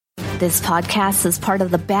This podcast is part of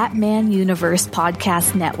the Batman Universe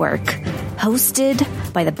Podcast Network, hosted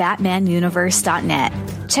by the BatmanUniverse.net.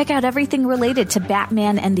 Check out everything related to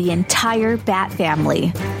Batman and the entire Bat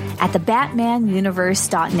family at the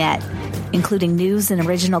BatmanUniverse.net, including news and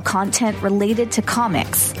original content related to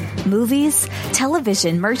comics, movies,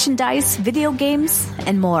 television, merchandise, video games,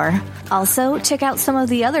 and more. Also, check out some of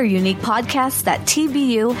the other unique podcasts that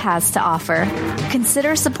TBU has to offer.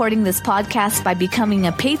 Consider supporting this podcast by becoming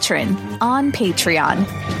a patron on Patreon.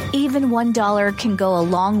 Even $1 can go a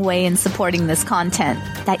long way in supporting this content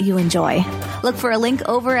that you enjoy. Look for a link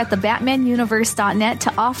over at the BatmanUniverse.net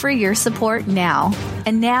to offer your support now.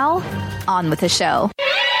 And now, on with the show.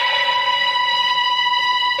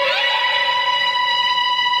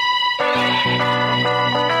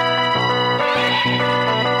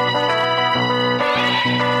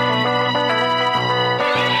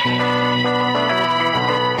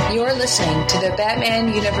 You're listening to the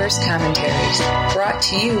Batman Universe Commentaries, brought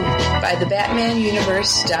to you by the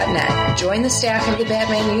BatmanUniverse.net. Join the staff of the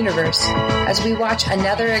Batman Universe as we watch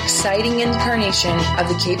another exciting incarnation of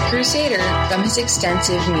the Caped Crusader from his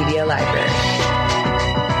extensive media library.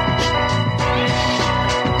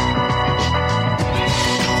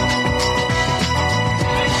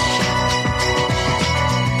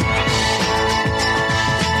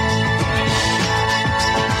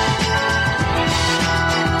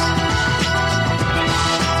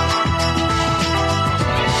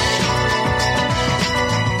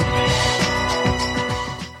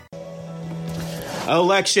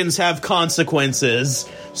 Elections have consequences,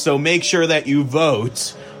 so make sure that you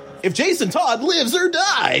vote if Jason Todd lives or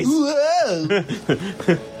dies.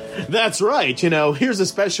 That's right. You know, here's a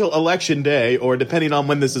special election day, or depending on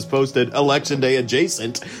when this is posted, election day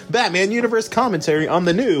adjacent Batman Universe commentary on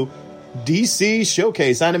the new DC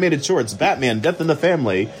Showcase animated shorts, Batman Death in the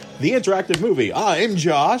Family, the interactive movie. I'm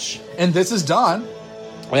Josh. And this is Don.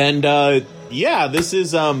 And, yeah, this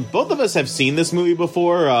is, both of us have seen this movie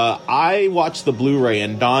before. I watched the Blu-ray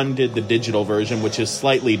and Don did the digital version, which is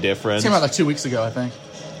slightly different. It came out like 2 weeks ago, I think.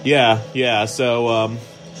 Yeah, so,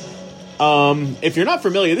 if you're not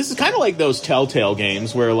familiar, this is kind of like those Telltale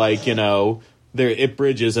games where, like, you know, it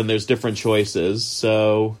bridges and there's different choices,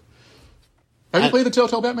 so... Have you played the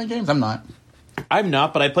Telltale Batman games? I'm not. I'm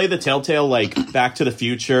not, but I play the Telltale, like, Back to the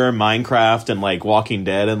Future, Minecraft, and, like, Walking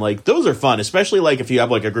Dead, and, like, those are fun, especially, like, if you have,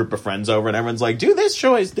 like, a group of friends over and everyone's like, do this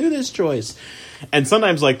choice. And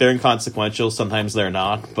sometimes, like, they're inconsequential, sometimes they're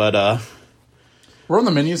not, but, We're on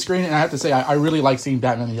the menu screen, and I have to say, I really like seeing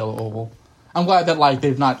Batman in the Yellow Oval. I'm glad that, like,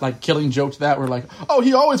 they've not, like, killing joked that. We're like, oh,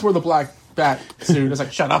 he always wore the black bat suit. It's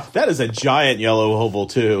like, shut up. That is a giant yellow oval,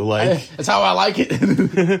 too. Like, that's how I like it.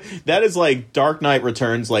 That is like Dark Knight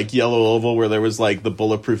Returns, like, yellow oval where there was, like, the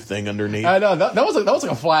bulletproof thing underneath. I know. That was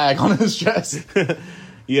like a flag on his chest.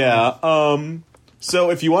 Yeah.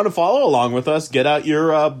 So if you want to follow along with us, get out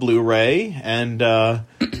your Blu-ray and... Yeah,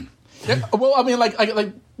 well, I mean, like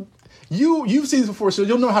you've seen this before, so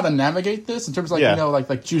you'll know how to navigate this in terms of, like, you know,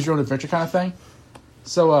 like choose your own adventure kind of thing.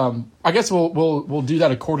 So, I guess we'll do that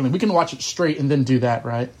accordingly. We can watch it straight and then do that,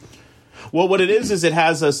 right? Well, what it is it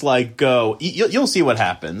has us, like, go. You'll see what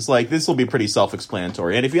happens. Like, this will be pretty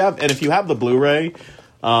self-explanatory. And if you have the Blu-ray,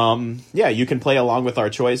 yeah, you can play along with our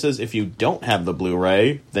choices. If you don't have the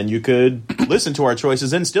Blu-ray, then you could listen to our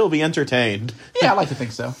choices and still be entertained. Yeah, I like to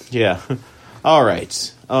think so. Yeah. All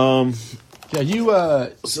right. Yeah, you.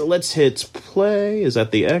 So let's hit play. Is that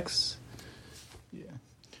the X?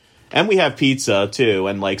 And we have pizza, too,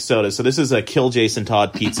 and, like, soda. So this is a Kill Jason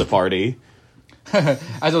Todd pizza party.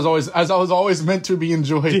 as I was always meant to be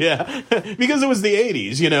enjoyed. Yeah, because it was the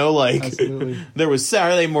 80s, you know, like, absolutely. There was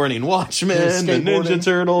Saturday Morning Watchmen, the Ninja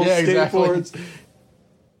Turtles, skateboards. Exactly.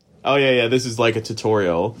 Oh, yeah, this is like a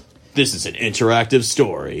tutorial. This is an interactive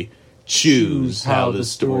story. Choose how the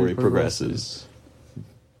story progresses.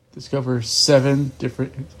 Discover 7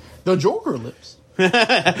 different... The Joker lips.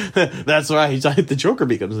 That's right. The Joker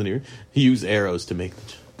becomes in here. He used arrows to make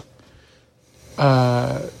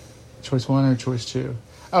the... Choice 1 or choice 2?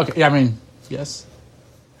 Okay, yeah, I mean, yes.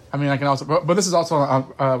 I mean, I can also... But this is also...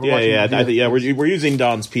 we're using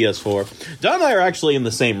Don's PS4. Don and I are actually in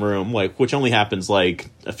the same room, like, which only happens, like,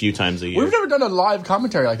 a few times a year. We've never done a live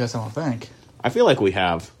commentary like this, I don't think. I feel like we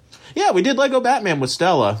have. Yeah, we did Lego Batman with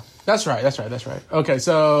Stella. That's right. Okay,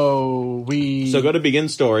 so we... So go to Begin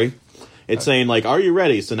Story. It's saying, like, are you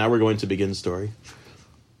ready? So now we're going to begin story.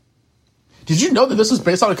 Did you know that this was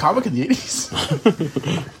based on a comic in the 80s?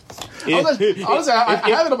 Honestly, I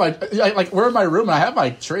have it on my... we're in my room, and I have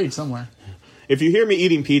my trade somewhere. If you hear me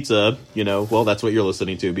eating pizza, you know, well, that's what you're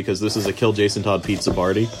listening to, because this is a Kill Jason Todd pizza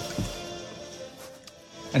party.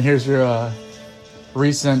 And here's your...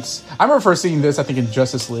 recent. I remember first seeing this, I think, in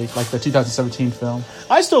Justice League, like the 2017 film.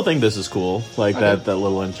 I still think this is cool, like that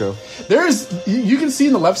little intro. There's, you can see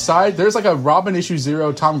in the left side, there's like a Robin issue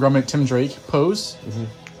 0, Tom Grummett, Tim Drake pose.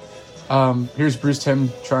 Here's Bruce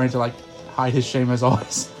Timm trying to like hide his shame as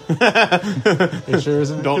always. It sure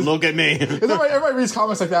isn't. Don't look at me. Everybody reads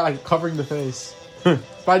comics like that, like covering the face.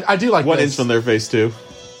 But I do like One this. inch from their face too.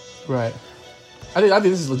 Right. I think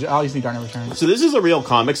this is legit. I always need Dark Knight Returns. So this is a real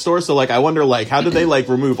comic store. So like, I wonder like, how did they like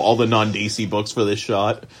remove all the non-DC books for this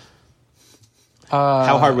shot?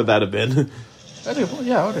 How hard would that have been?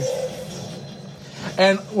 Yeah, I would.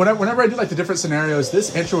 And whenever I do like the different scenarios,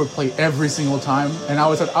 this intro would play every single time, and I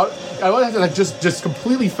would have to like just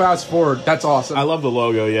completely fast forward. That's awesome. I love the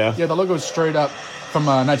logo. Yeah. Yeah, the logo is straight up from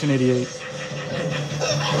 1988.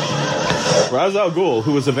 Ra's al Ghul,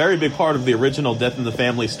 who was a very big part of the original Death in the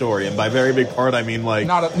Family story, and by very big part I mean like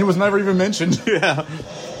He was never even mentioned. Yeah.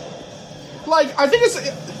 Like I think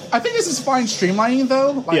this is fine streamlining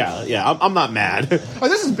though. Like, yeah. I'm not mad.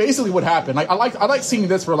 Like, this is basically what happened. Like I like seeing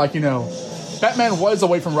this where like, you know, Batman was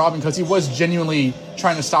away from Robin because he was genuinely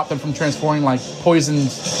trying to stop them from transporting like poisoned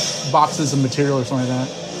boxes of material or something like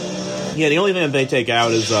that. Yeah, the only thing that they take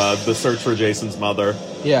out is the search for Jason's mother.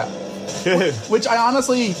 Yeah. Which I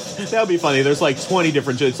honestly... That would be funny. There's like 20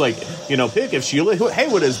 different... It's like, you know, pick if Sheila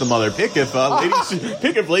Haywood is the mother. Pick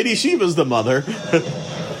if Lady Shiva's the mother.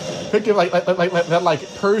 Pick if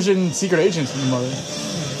like Persian secret agents is the mother.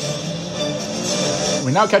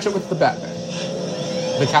 We now catch up with the Batman.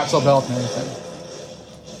 The capsule belt and everything.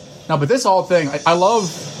 No, but this whole thing... I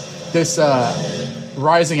love this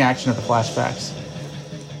rising action of the flashbacks.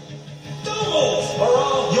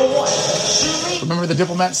 Remember the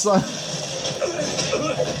diplomat's son?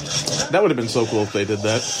 That would have been so cool if they did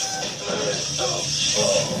that.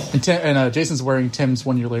 And Jason's wearing Tim's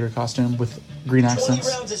 1 year later costume with green accents.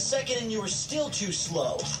 20 rounds a second and you were still too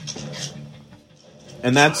slow.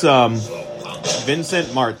 And that's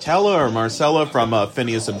Vincent Marcella from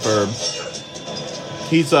Phineas and Ferb.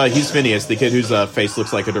 He's Phineas, the kid whose face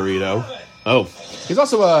looks like a Dorito. Oh. He's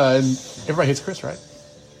also in Everybody Hates Chris, right?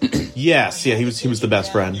 Yes, yeah, he was the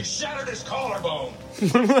best friend. You shattered his collarbone.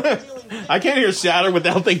 I can't hear Shatter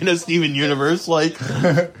without thinking of Steven Universe. Like,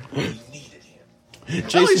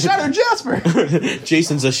 Jason shattered Jasper.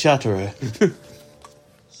 Jason's a shatterer.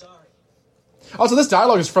 Sorry. Also, this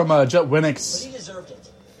dialogue is from Jet Winnick's He deserved it.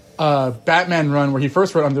 Batman run, where he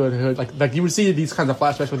first wrote Under the Hood. Like you would see these kinds of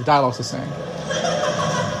flashbacks where the dialogue's the same.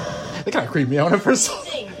 They kind of creeped me out when I first saw.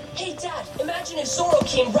 Hey, Dad, imagine if Zorro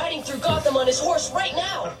came riding through Gotham on his horse right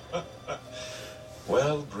now.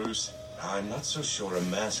 Well, Bruce, I'm not so sure a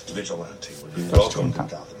masked vigilante would be welcome to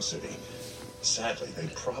Gotham City. Sadly,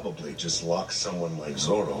 they'd probably just lock someone like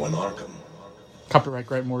Zorro in Arkham. Copyright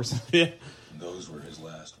Grant Morrison. Yeah. Those were his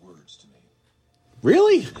last words to me.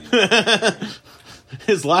 Really?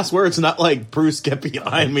 His last words, not like, Bruce, get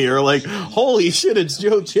behind me, or like, holy shit, it's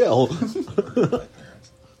Joe Chill. My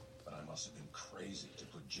parents, but I must have been crazy to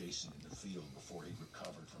put Jason in the field before he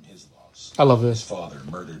recovered from his loss. I love His this. father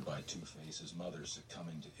murdered by Two-Face, his mother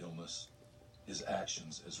succumbing to illness. His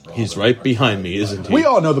actions as Robin He's right behind me, isn't he? We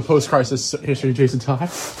all know the post-crisis history of Jason Todd.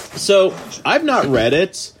 So, I've not read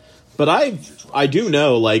it, but I do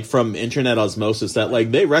know, like, from internet osmosis that,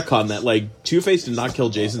 like, they retcon that, like, Two-Face did not kill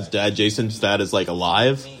Jason's dad. Jason's dad is, like,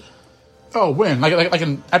 alive. Oh, when? Like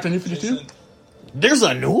in after New 52? There's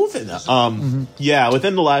a new one. Yeah,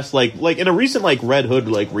 within the last, like in a recent, like, Red Hood,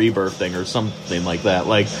 like, rebirth thing or something like that.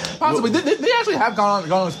 Like, Possibly. They actually have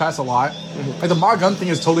gone on this past a lot. Like, the Ma Gun thing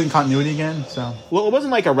is totally in continuity again, so. well, it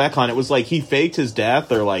wasn't like a retcon. It was like he faked his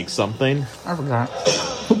death or, like, something. I forgot.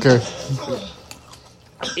 Who cares?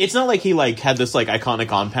 It's not like he, like, had this, like,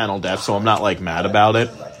 iconic on-panel death, so I'm not, like, mad about it.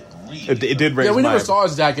 It did raise Yeah, we my... never saw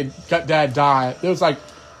his dad die. It was like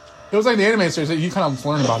the anime series that you kind of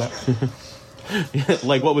learn about it.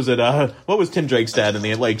 Like, what was it? What was Tim Drake's dad in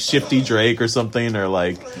the end? Like, Shifty Drake or something? Or,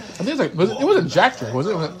 like... I think it wasn't Jack Drake, was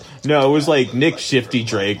it? No, it was, like, Nick Shifty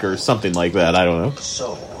Drake or something like that. I don't know.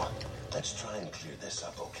 So, let's try and clear this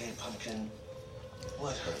up, okay, Pumpkin?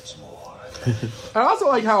 What hurts more? I also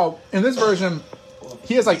like how, in this version,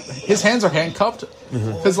 he has, like, his hands are handcuffed.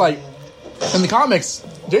 Because, like, in the comics,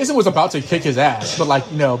 Jason was about to kick his ass, but, like,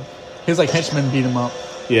 you know, his, like, henchmen beat him up.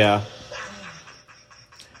 Yeah.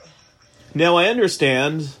 Now, I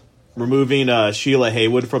understand removing Sheila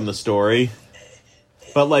Haywood from the story,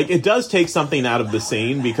 but, like, it does take something out of the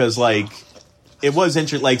scene because, like, it was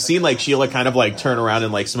interesting, like, seeing, like, Sheila kind of, like, turn around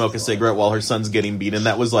and, like, smoke a cigarette while her son's getting beaten.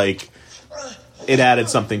 That was, like, it added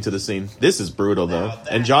something to the scene. This is brutal though,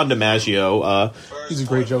 and John DiMaggio, He's a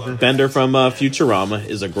great Joker. Bender from Futurama,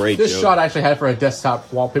 is a great. This Joker. shot I actually had for a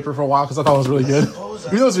desktop wallpaper for a while because I thought it was really good.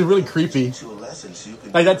 Even though it was really creepy.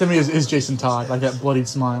 Like that to me is Jason Todd, like that bloodied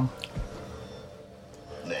smile.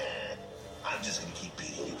 Nah, I'm just gonna keep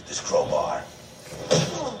beating you with this crowbar.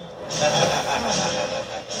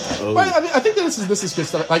 But I think that this is good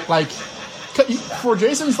stuff. Like for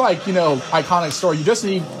Jason's iconic story, you just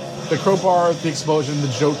need the crowbar, the explosion, the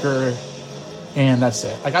Joker, and that's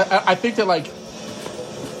it. Like I think that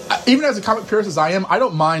even as a comic purist as I am, I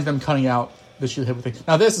don't mind them cutting out the shoot hit thing.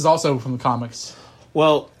 Now this is also from the comics.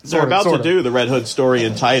 Well, they're about to do the Red Hood story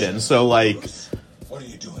in Titan, so What are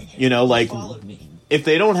you doing here? you know, if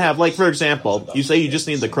they don't have, for example, you say you just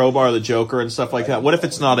need the crowbar, the Joker, and stuff like that. What if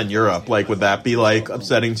it's not in Europe? Would that be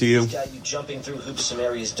upsetting to you? Got you jumping through hoops to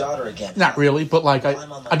marry his daughter again. Not really, but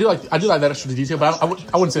I do like that extra detail. But I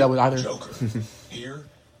wouldn't say that with either. Joker, here,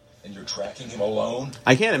 and you're tracking him alone?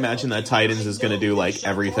 I can't imagine that Titans is going to do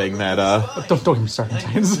everything that. Don't get me started,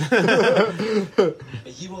 Titans. But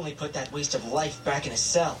you only put that waste of life back in a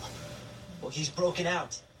cell. Well, he's broken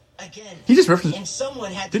out. Again. He just referenced. And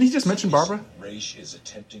someone had. Didn't he just mention Barbara? Raish is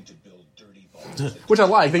attempting to build dirty bombs. Which I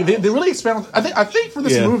like. They really expand. I think for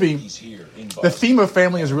this movie, He's here in the theme of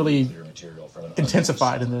family is really clear material from an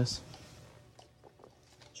intensified in this.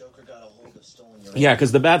 Joker got a hold of stolen your. Yeah,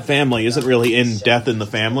 because the Bat Family isn't really in Death in the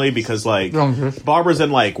Family because Barbara's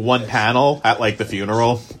in one panel at the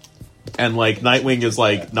funeral, and Nightwing is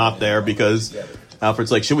not there because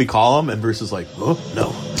Alfred's should we call him? And Bruce is oh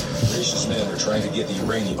no. Raish's men are trying to get the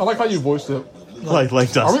uranium. I like how you voiced it. Like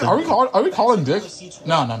Dustin. Are we calling Dick?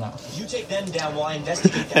 No. You take them down while I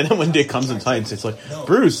investigate that. And then when Dick comes in Titans, it's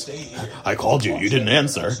Bruce, I called you. You didn't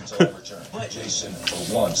answer. Jason,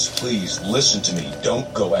 for once, please listen to me.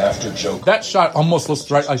 Don't go after Joker. That shot almost looks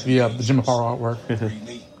right like the Jim Aparo artwork. Read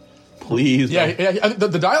me. Please. Yeah,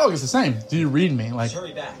 the dialogue is the same. Do you read me?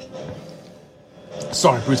 Hurry back.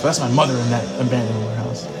 Sorry, Bruce, but that's my mother in that abandoned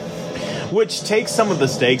warehouse. Which takes some of the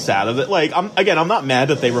stakes out of it. I'm not mad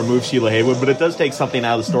that they removed Sheila Haywood, but it does take something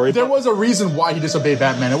out of the story. There was a reason why he disobeyed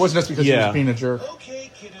Batman. It wasn't just because he was being a jerk. Okay,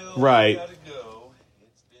 kiddo. Right. Gotta go.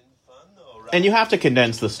 It's been fun, though, right? And you have to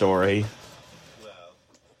condense the story. Well,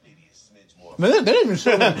 maybe a smidge more. They didn't even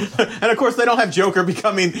show him. And of course, they don't have Joker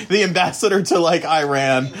becoming the ambassador to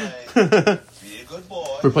Iran. Be a good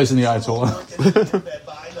boy. Replacing the Ayatollah. Get to bed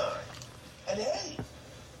by 9. And hey,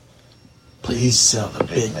 Please sell the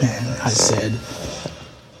big man, I said.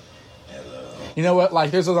 You know what?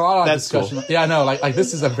 There's a lot of That's discussion. cool. Yeah, I know.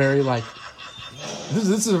 This is a very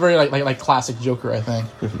this is a very classic Joker, I think.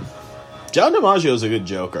 John DiMaggio is a good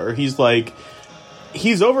Joker. He's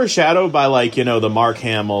overshadowed by the Mark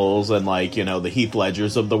Hamills and the Heath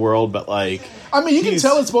Ledgers of the world, but I mean, you can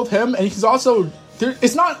tell it's both him, and he's also.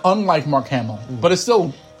 It's not unlike Mark Hamill, but it's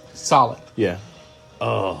still solid. yeah.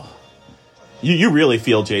 Oh, you really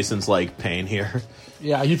feel Jason's pain here.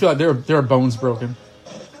 Yeah, you feel like there are bones broken.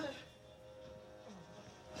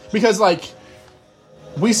 Because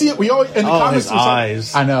we see it, we always in the comics. His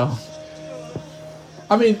eyes. I know.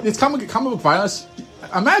 I mean, it's comic book violence.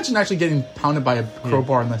 Imagine actually getting pounded by a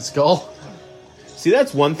crowbar in the skull. See,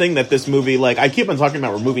 that's one thing that this movie, I keep on talking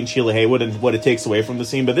about removing Sheila Haywood and what it takes away from the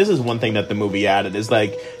scene, but this is one thing that the movie added, is,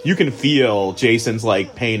 you can feel Jason's,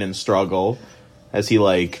 pain and struggle as he,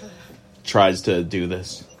 tries to do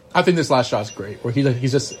this. I think this last shot's great, where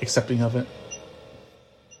he's just accepting of it.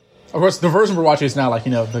 Of course, the version we're watching is now,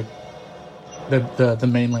 the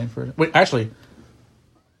main lane for it. Wait, actually...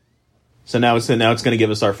 So now it's going to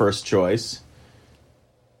give us our first choice.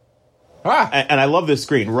 And I love this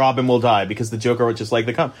screen. Robin will die because the Joker would just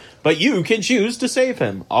the come. But you can choose to save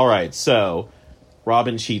him. All right, so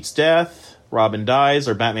Robin cheats death, Robin dies,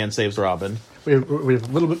 or Batman saves Robin. We have a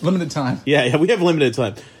little bit limited time. Yeah, we have limited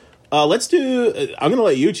time. Let's do... I'm going to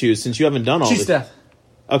let you choose since you haven't done all Cheats death.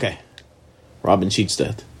 Okay. Robin cheats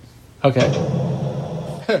death. Okay.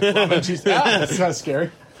 Robin cheats death. That's kind of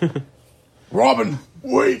scary. Robin,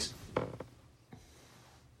 wait.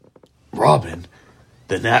 Robin,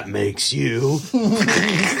 then that makes you... I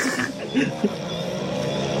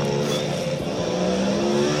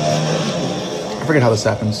forget how this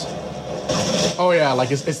happens. Oh yeah,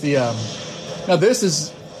 it's the now this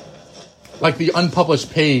is the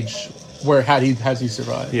unpublished page where has he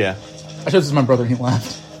survived. Yeah. I showed this to my brother and he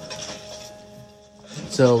laughed.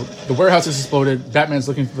 So the warehouse is exploded. Batman's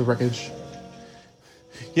looking for the wreckage.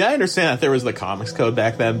 Yeah, I understand that there was the comics code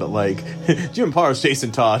back then, but Jim Apato's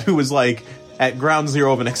Jason Todd, who was at ground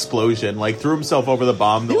zero of an explosion, threw himself over the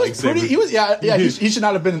bomb. He was pretty. He was he should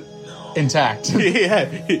not have been intact. Yeah,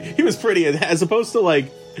 he was pretty, as opposed to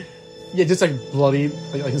Yeah, just like bloody,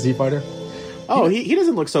 like a Z Fighter. Oh, he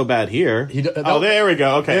doesn't look so bad here. There we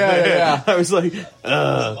go. Okay. Yeah. I was like,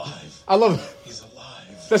 I love. He's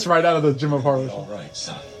alive. That's right out of the Jim Aparo show. All right,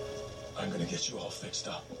 son. I'm gonna get you all fixed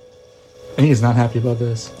up. And he is not happy about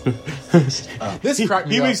this. This cracked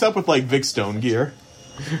me he up. wakes up with like Vic Stone gear.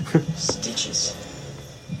 Stitches,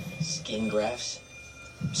 skin grafts,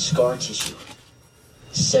 scar tissue.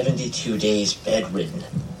 72 days bedridden.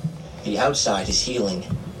 The outside is healing,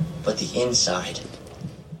 but the inside,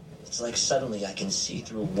 it's like suddenly I can see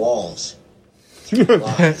through walls, through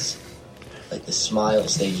lies, like the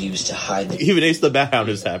smiles they use to hide the. Even Ace the Bat Hound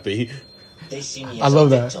is happy. They see me I as love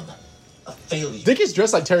a that. victim, a failure. Dick is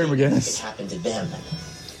dressed like Terry It McGinnis. happened to them,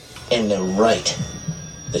 and they're right.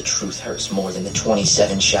 The truth hurts more than the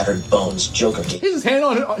 27 shattered bones Joker gave. He has his hand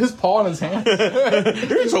on his paw on his hand.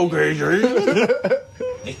 It's okay, Jay.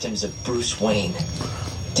 Victims of Bruce Wayne.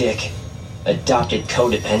 Dick, adopted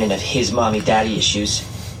codependent of his mommy-daddy issues.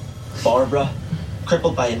 Barbara,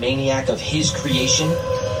 crippled by a maniac of his creation.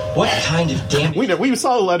 What kind of damage? We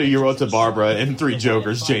saw the letter you wrote to Barbara in Three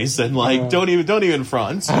Jokers, Jason. Like, don't even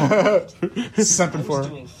front. Simping I for was her.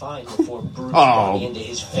 doing fine before Bruce brought me into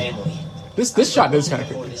his family. This shot is kind of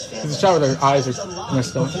creepy. It's a shot where their eyes are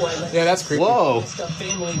messed up. Yeah, that's creepy. Whoa. Messed up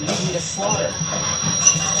family leading me to slaughter.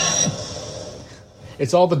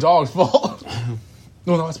 It's all the dog's fault.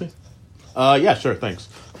 No, that's me. Yeah, sure, thanks.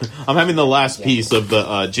 I'm having the last piece of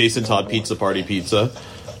the Jason Todd Pizza Party pizza.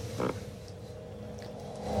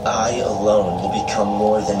 I alone will become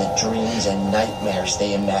more than the dreams and nightmares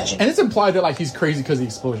they imagine. And it's implied that like he's crazy because of the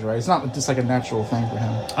explosion, right? It's not just like a natural thing for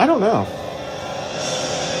him. I don't know.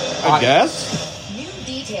 I guess. New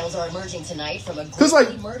details are emerging tonight from a 'Cause, like,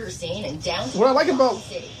 grisly murder scene in downtown. What I like about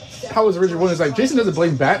how his original one is like Jason doesn't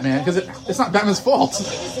blame Batman because it's not Batman's fault. A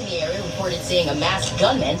witness in the area reported seeing a masked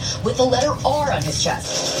gunman with the letter R on his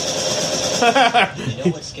chest. You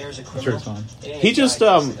know what scares a criminal? Sure, it's fine. He just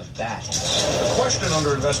The bat. Question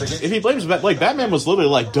under investigation. if he blames Batman was literally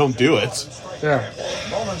like, don't do it. Yeah.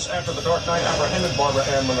 Moments after the Dark Knight apprehended Barbara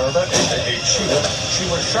Ann Minerva, a.k.a. Cheetah, she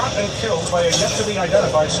was shot and killed by a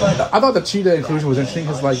yet-to-be-identified sniper. I thought the cheetah inclusion was interesting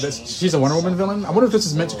because like she's a Wonder Woman villain. I wonder if this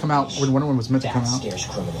is meant to come out when Wonder Woman was meant to come That out. scares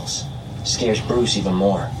criminals. Scares Bruce even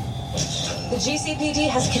more. The GCPD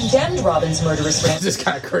has condemned Robin's murderous This is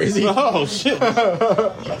kind of crazy. Oh shit.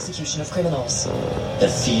 the execution of criminals. The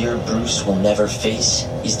fear Bruce will never face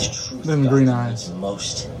is the truth. Them green eyes.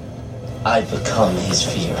 Most. I've become his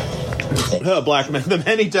fear. Black Man, the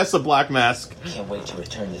many deaths of Black Mask. Can't wait to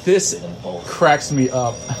return the This fear to them both. cracks me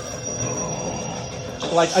up.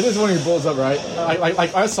 Like I just want to bulls up, right?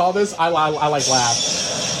 Like I saw this, I like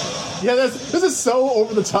laughed. Yeah, this is so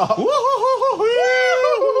over the top.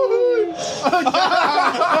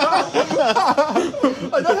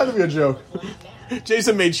 Like, that had to be a joke.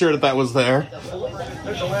 Jason made sure that was there.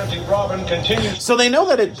 Vigilante Robin continues So they know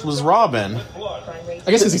that it was Robin. blood.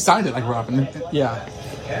 I guess because he signed it like Robin. Yeah.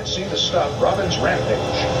 Can't seem to stop Robin's rampage.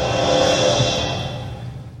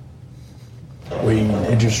 Wayne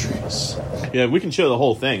Industries. Yeah, we can show the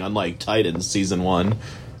whole thing on like Titans season 1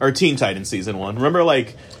 or Teen Titans season 1. Remember,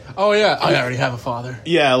 like, Oh yeah, I already have a father.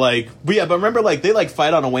 yeah, like, but remember, like, they like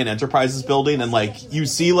fight on a Wayne Enterprises building, and like you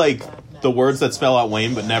see like the words that spell out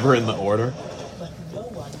Wayne, but never in the order.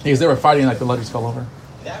 Because they were fighting like the letters fell over.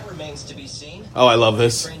 That remains to be seen. Oh, I love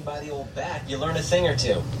this. Trained by the old bat, you learn a thing or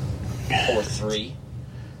two. Or three.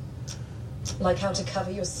 Like how to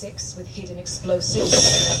cover your six with hidden explosives.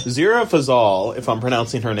 Zira Fazal, if I'm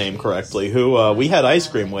pronouncing her name correctly, who we had ice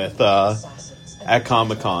cream with at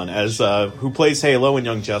Comic-Con, as who plays Halo in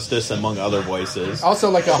Young Justice, among other voices. Also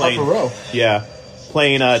like a Playing- Harper Row. Yeah,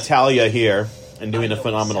 playing Talia here and doing a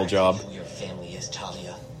phenomenal job. Your family is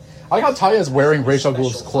Talia. I like how Talia is wearing Rachel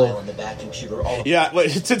Gould's Special file cloak. on the back computer, all Yeah,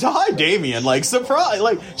 like, to hide Damien, like, surprise,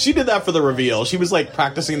 like, she did that for the reveal. She was, like,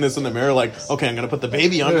 practicing this in the mirror, like, okay, I'm gonna put the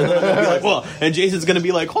baby on, and then I'm gonna be like, well, and Jason's gonna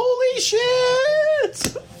be like, holy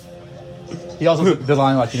shit! He also did the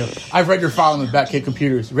line like, I've read your file on the Batcave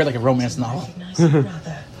computers. Read like a romance novel.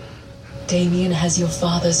 Brother. Damien has your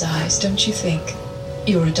father's eyes, don't you think?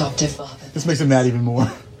 Your adoptive father. This makes him mad even more.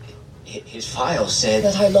 His file said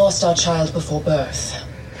That I lost our child before birth.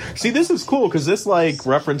 See, this is cool, because this, like,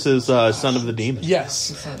 references Son of the Demon.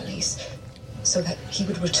 Yes. Families. So that he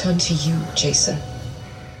would return to you, Jason.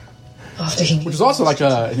 After he Which is also like an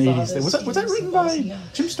 80s thing. Was that written by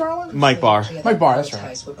Jim Starlin? Mike Barr. Mike Barr, that's right.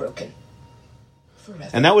 Ties were broken. Forever.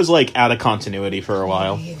 And that was, like, out of continuity for a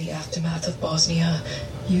while. In the aftermath of Bosnia,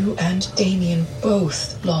 you and Damien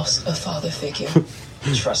both lost a father figure.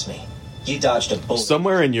 Trust me, You dodged a bullet.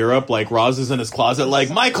 Somewhere in Europe, like, Roz is in his closet like,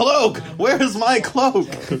 my cloak! Where's my cloak?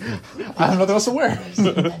 I have nothing else to wear.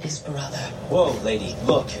 And his brother. Whoa, lady,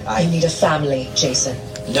 look, I need a family, Jason.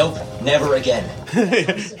 Nope, never again.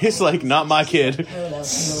 He's like, not my kid. Parallel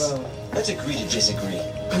to your own. Let's agree to disagree.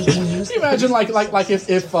 We can use. Can you imagine, like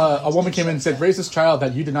if a woman came in and said, raise this child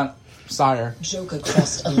that you did not sire? Joker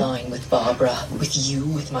crossed a line with Barbara, with you,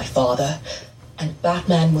 with my father, and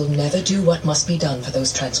Batman will never do what must be done for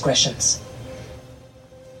those transgressions.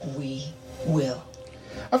 We will.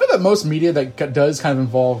 I feel that most media that does kind of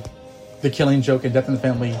involve the Killing Joke and Death in the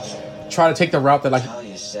Family try to take the route that, like,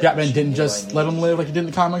 Batman didn't just let him live like he did in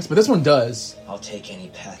the comics, but this one does. I'll take any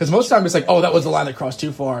path. Because most of the time it's like, oh, that was the line that crossed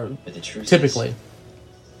too far. But the truth Typically. is,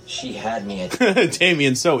 she had me at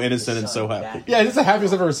Damien's so innocent and so happy. Yeah, it's the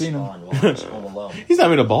happiest I've ever seen him. while I was home alone. He's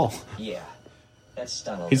having a ball. Yeah, that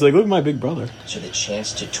stung a He's like, look at my big brother. So the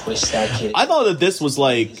chance to twist that kid. I thought that this was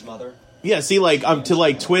like, his mother. yeah, see, like, to,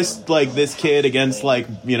 like, twist, like, this kid against, like,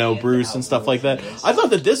 you know, Bruce and stuff like that. I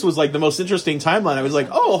thought that this was, like, the most interesting timeline. I was like,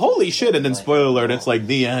 oh, holy shit, and then spoiler alert, it's, like,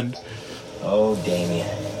 the end. Oh, Damien,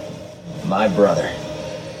 my brother,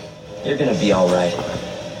 you're gonna be all right.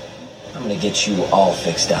 I'm gonna get you all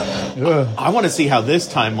fixed up. Ugh. I want to see how this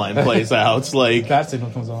timeline plays out. It's like, Bat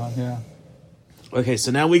signal comes on, yeah. okay,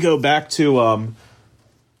 so now we go back to,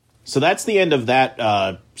 so that's the end of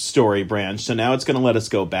that, story branch. So now it's going to let us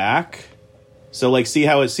go back. So, like, see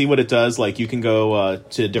what it does. Like, you can go,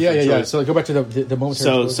 to different Yeah. choices. So like, go back to the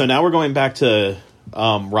momentary. So now we're going back to,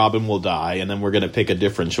 Robin will die, and then we're going to pick a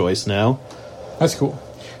different choice now. That's cool.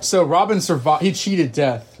 So Robin survived. He cheated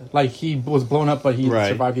death. Like, he was blown up, but he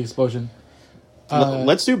survived the explosion.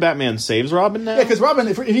 Let's do Batman Saves Robin now. Yeah, because Robin,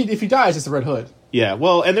 if he dies, it's the Red Hood. Yeah,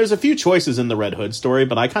 well, and there's a few choices in the Red Hood story,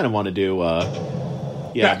 but I kind of want to do,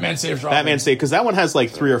 Batman Saves Robin. Batman Saves, because that one has,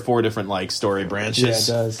 like, 3 or 4 different, like, story branches.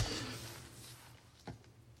 Yeah, it does.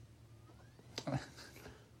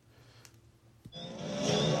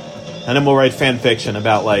 And then we'll write fan fiction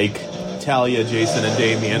about, like, Talia, Jason, and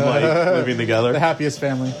Damien, like, living together. The happiest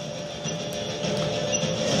family.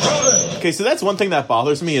 Okay, so that's one thing that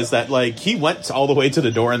bothers me is that, like, he went all the way to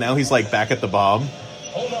the door and now he's, like, back at the bomb.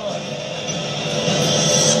 Hold on.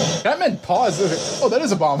 Batman paused. Oh, that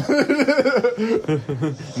is a bomb.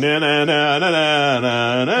 Na na na na na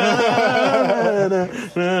na na.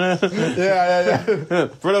 Yeah.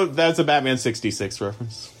 That's a Batman 66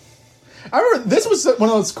 reference. I remember this was one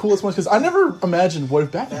of those coolest ones because I never imagined what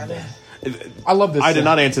if Batman did. I love this. I did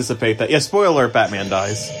not anticipate that. Yeah, spoiler alert, Batman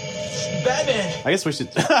dies. Batman! I guess we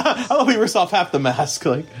should... I love we ripped off half the mask,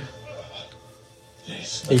 like... Yeah,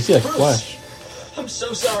 you see like flesh. I'm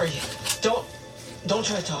so sorry. Don't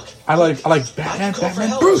try to talk. I like Batman,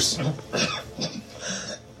 Bruce!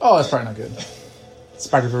 Oh, that's probably not good.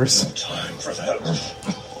 Spider-Verse. Time for that.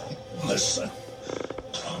 Listen.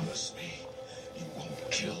 Promise me you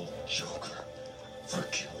won't kill Joker for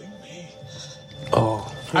killing me. Oh.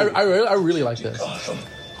 I really like this. Gotham,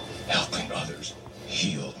 helping others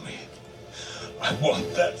healed me. I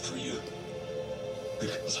want that for you.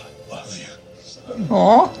 Because I love you, son.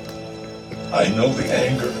 Aww. I know the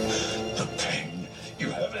anger, the pain you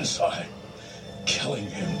have inside. Killing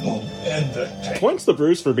him won't end that pain. Points to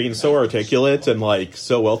Bruce for being so articulate and, like,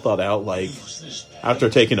 so well thought out, like, after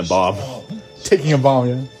taking a bomb. Taking a bomb,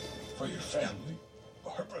 yeah. For your family,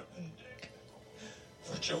 Barbara and Dick.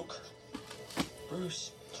 For Joker. Bruce.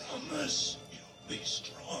 Promise you'll be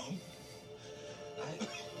strong.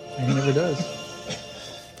 And he never does.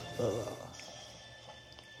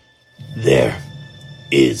 There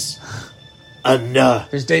is another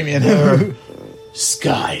There's Damien.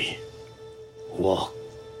 Skywalker.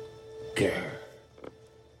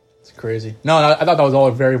 It's crazy. No, I thought that was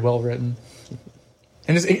all very well written.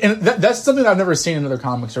 And that's something that I've never seen in other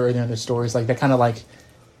comics or any other stories. Like, that kind of, like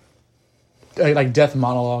death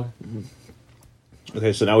monologue.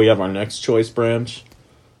 Okay, so now we have our next choice branch.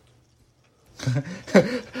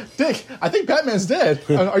 Dick, I think Batman's dead.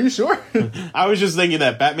 Are you sure? I was just thinking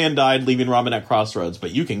that Batman died, leaving Robin at crossroads,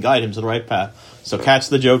 but you can guide him to the right path. So catch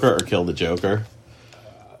the Joker or kill the Joker.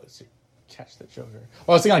 Let's see. Catch the Joker. Well,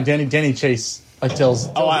 I was thinking like Danny Chase like tells.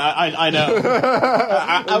 Oh, I know.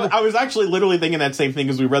 I was actually literally thinking that same thing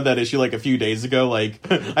because we read that issue like a few days ago. Like,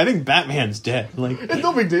 I think Batman's dead. Like, it's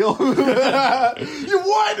no big deal. You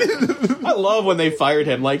what? I love when they fired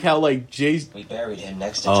him. Like how like Jay's. We buried him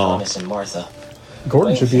next to Thomas and Martha.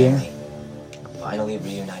 Gordon should be in. Finally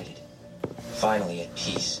reunited. Finally at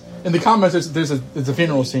peace. In the comics, there's a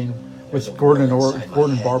funeral scene with Gordon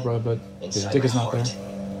and Barbara, but Dick is not there.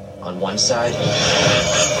 On one side,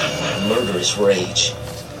 murderous rage.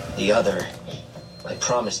 The other, my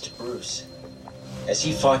promise to Bruce. As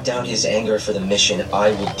he fought down his anger for the mission,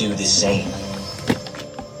 I will do the same.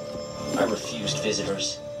 I refused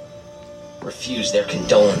visitors. Refused their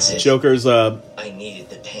condolences. Joker's I needed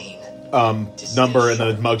the pain. Number in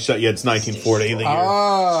the mugshot. Yeah, it's 1940. The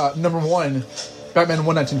year. Number 1. Batman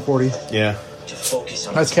 1, 1940. Yeah. To focus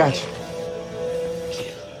on nice catch.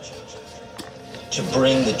 To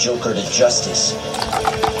bring the Joker to justice.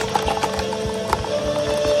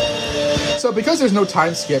 So because there's no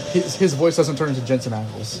time skip, his voice doesn't turn into Jensen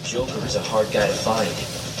Ackles. The Joker is a hard guy to find.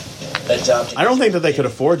 Adopted. I don't think that they could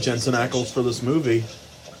afford Jensen Ackles for this movie.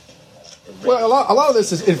 Well, a lot of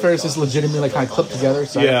this is, in fairness, is legitimately like kind of clipped together.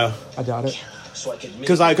 So yeah, I doubt it.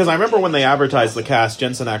 Because I remember when they advertised the cast,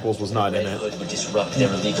 Jensen Ackles was not in it. Hood would disrupt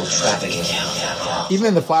their illegal trafficking. Even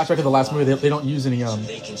in the flashback of the last movie, they don't use any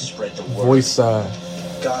They can spread the word. voice.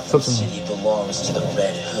 Gotham City belongs to the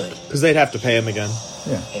Red Hood. Because they'd have to pay him again.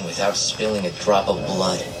 Yeah. And without spilling a drop of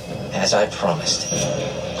blood, as I promised.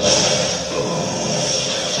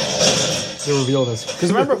 They reveal this.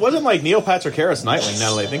 Because remember, it wasn't like Neil Patrick Harris Nightwing,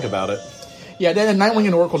 now that I think about it. Yeah, then Nightwing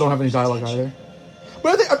and Oracle don't have any dialogue either.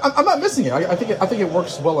 But I think I'm not missing it. I think it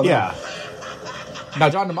works well enough. Yeah. Now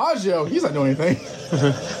John DiMaggio, he's not doing anything.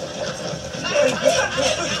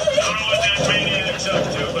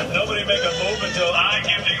 But nobody make a move until I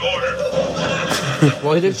give the order.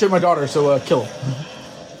 Well, he did shoot my daughter, so kill him.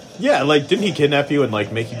 Yeah, like, didn't he kidnap you and,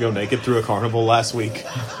 like, make you go naked through a carnival last week?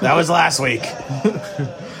 That was last week.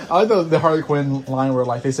 I like the Harley Quinn line where,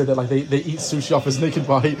 like, they said that, like, they eat sushi off his naked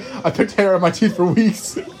body. I picked hair on my teeth for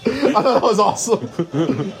weeks. I thought that was awesome.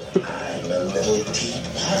 I'm a little deep,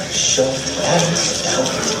 short, and stout.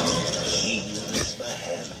 He is my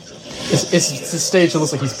hand. It's a stage that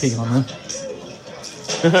looks like he's peeing on them.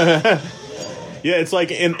 Yeah, it's like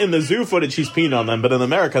in the zoo footage he's peeing on them, but in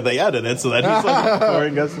America they added it so that he's like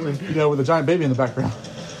pouring gasoline. You know, with a giant baby in the background.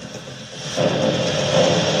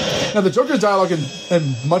 Now the Joker's dialogue in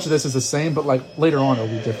much of this is the same, but like later on it'll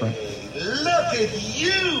be different. Look at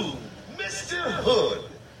you, Mr. Hood.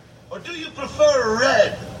 Or do you prefer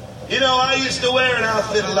red? You know, I used to wear an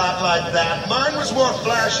outfit a lot like that. Mine was more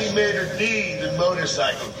flashy maitre d' than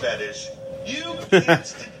motorcycle fetish. You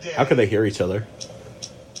kids today. How could they hear each other?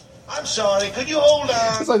 I'm sorry, could you hold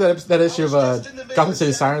on? It's like that issue of Gotham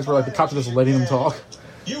City Sirens where like the cops are just letting them talk.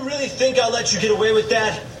 You really think I'll let you get away with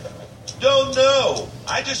that? Don't know.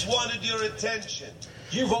 I just wanted your attention.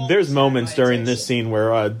 There's moments during this scene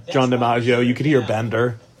where John DiMaggio, you could hear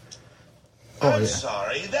Bender. I'm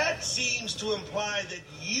sorry, that seems to imply that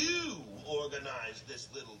you organized this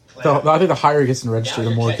little plan. I think the higher he gets in register,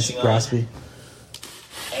 the more it gets graspy.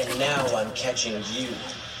 And now I'm catching you.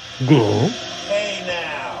 Go. Hey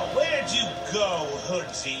now, where'd you go,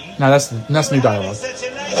 Hoodsy? Now that's new dialogue. Such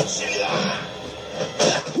a nice shot.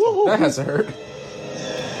 That has to hurt.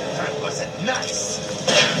 That wasn't nice.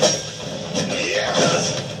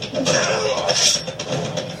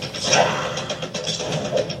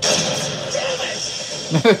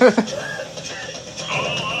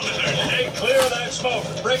 Stay clear of that smoke.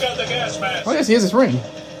 Break out the gas mask. Oh yes, he has his ring.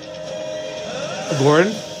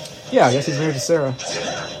 Gordon? Yeah, I guess he's married to Sarah.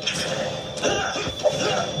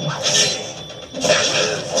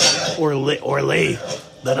 Or Lee,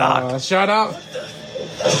 the doc. Shut up.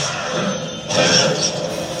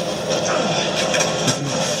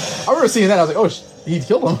 I remember seeing that. I was like, oh, he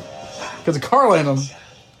killed him. Because a car landed him.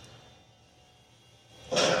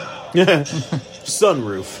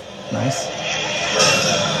 Sunroof. Nice.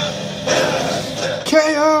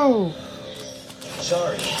 KO!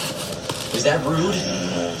 Sorry. Was that rude?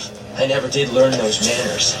 I never did learn those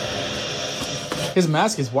manners. His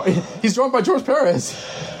mask is white. He's drawn by George Perez.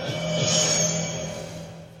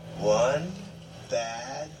 One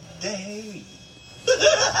bad day.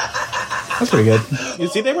 That's pretty good. You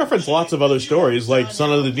see, they reference lots of other stories, like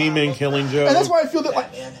Son of the Demon, Killing Joke. And that's why I feel that,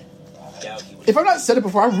 like, if I've not said it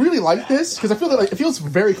before, I really like this, because I feel that like it feels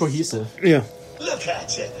very cohesive. Yeah. Look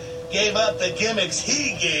at you. Gave up the gimmicks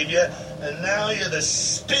he gave you, and now you're the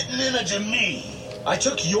spitting image of me. I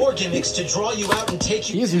took your gimmicks to draw you out and take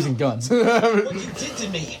you. He is using guns. What you did to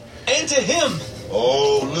me and to him.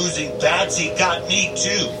 Oh, losing Batsy got me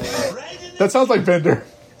too. That sounds like Bender.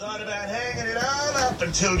 Thought about hanging it all up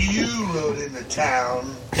until you rode into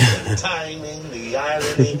town. The timing, the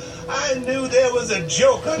irony. I knew there was a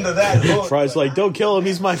joke under that hood. Fry's like, don't kill him,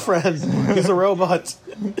 he's my friend. He's a robot.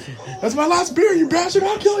 That's my last beer, you bastard,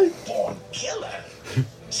 I'll kill you. Born killer.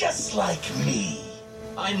 Just like me.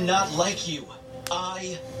 I'm not like you.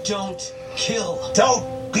 I don't kill.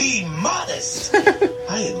 Don't be modest.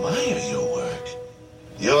 I admire your work.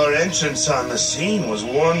 Your entrance on the scene was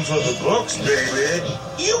one for the books, baby.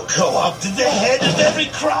 You co-opted the head of every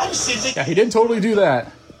crime syndicate. Yeah, he didn't totally do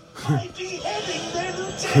that. By beheading their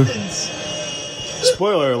lieutenants.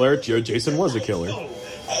 Spoiler alert, Jason was a killer.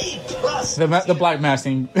 A-plus. The black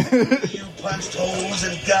masking. You punched holes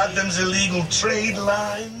in Gotham's illegal trade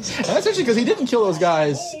lines. That's actually because he didn't kill those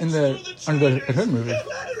guys in the Under the Hood movie.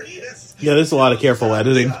 Yeah, there's a lot of careful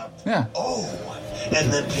editing. Yeah. Oh, and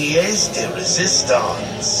the pièce de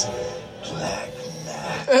résistance.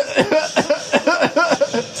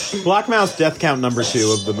 Black Mouse death count number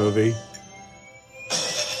 2 of the movie.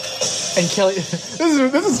 And Kelly, this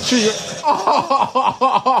is true.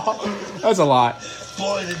 Oh, that's a lot.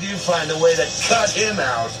 Boy, did you find a way to cut him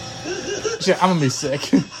out. Shit, I'm gonna be sick.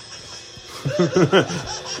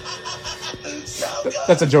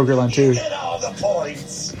 That's a Joker line too. Hit all the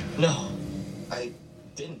points. No, I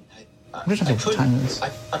didn't. I'm just trying to think what time it is. I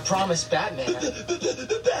promised Batman.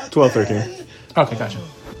 12:13. Okay, gotcha.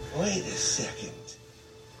 Wait a second.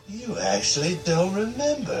 You actually don't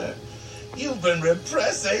remember. You've been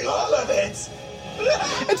repressing all of it.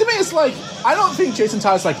 And to me, it's like I don't think Jason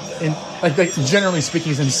Todd's like generally speaking,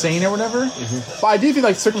 he's insane or whatever. But I do think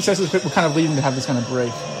like circumstances would kind of lead him to have this kind of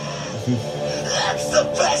break. That's the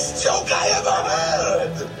best joke I ever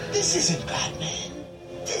heard. This isn't Batman.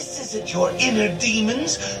 This isn't your inner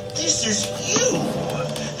demons. This is you.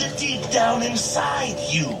 The deep down inside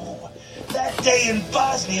you. That day in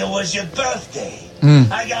Bosnia was your birthday.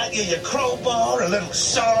 I got you your crowbar, a little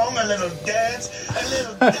song, a little dance, a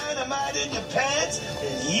little dynamite in your pants,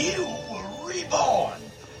 and you were reborn.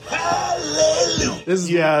 Hallelujah.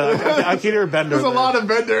 I can hear Bender. There's a lot of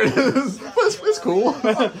Bender. It's cool.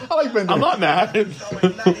 I like Bender. I'm not mad.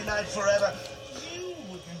 Forever. You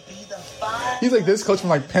wouldn't be the fire. He's like this coach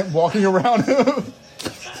from like Pimp walking around him.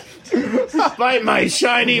 Fight my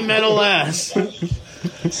shiny metal ass.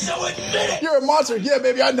 So admit it. You're a monster. Yeah,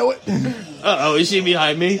 baby, I know it. Uh-oh, is she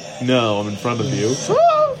behind me? No, I'm in front of you.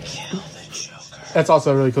 That's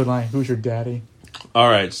also a really good line. Who's your daddy? All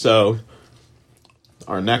right, so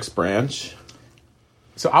our next branch.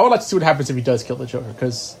 So I would like to see what happens if he does kill the Joker,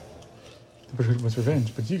 because the Joker wants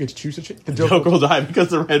revenge, but you get to choose the Joker. Joker will die because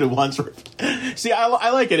the Red wants revenge. See, I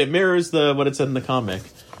like it. It mirrors what it said in the comic.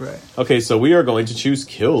 Right. Okay, so we are going to choose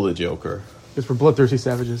kill the Joker. Because we're bloodthirsty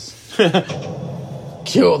savages.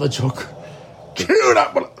 Kill the Joker. Kill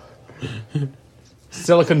that one.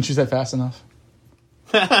 Stella couldn't choose that fast enough.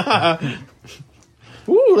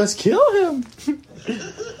 Ooh, let's kill him.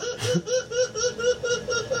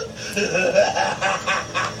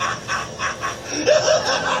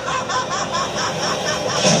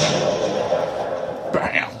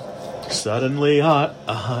 Bam. Suddenly hot.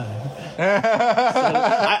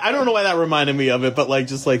 I don't know why that reminded me of it, but like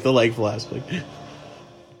just like the leg flashback.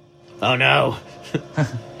 Oh no. What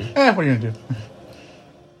are you gonna do?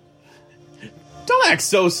 Don't act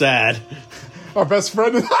so sad. Our best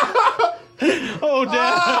friend. Oh,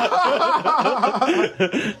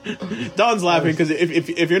 Dad. Don's laughing because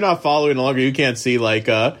if you're not following along, you can't see like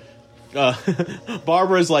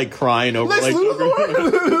Barbara's like crying over Lex like.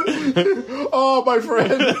 Oh, my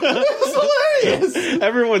friend, it's hilarious.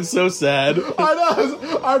 Everyone's so sad. I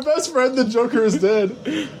know. Our best friend, the Joker, is dead.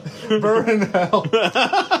 Burn in hell.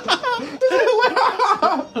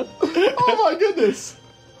 Oh my goodness.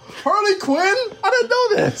 Harley Quinn? I didn't know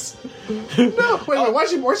this. No, wait. Why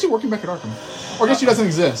is she working back at Arkham? Or I guess she doesn't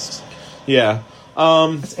exist. Yeah.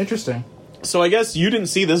 That's interesting. So I guess you didn't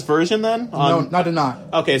see this version then? No, I did not.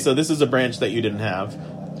 Okay, so this is a branch that you didn't have.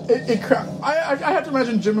 I have to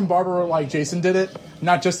imagine Jim and Barbara like Jason did it,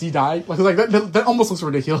 not just he died. Like that almost looks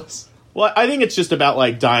ridiculous. Well, I think it's just about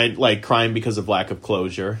like dying, like crying because of lack of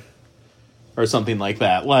closure, or something like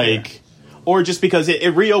that. Like. Yeah. Or just because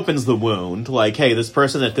it reopens the wound. Like, hey, this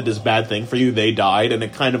person that did this bad thing for you, they died. And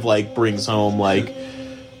it kind of, like, brings home, like...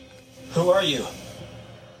 Who are you?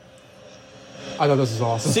 I thought this was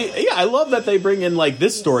awesome. See, yeah, I love that they bring in, like,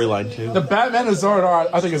 this storyline, too. The Batman and Zordar,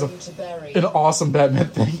 I think, is an awesome Batman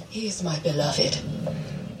thing. He is my beloved.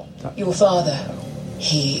 Your father,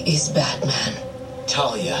 he is Batman.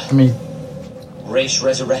 Talia. I mean... Ra's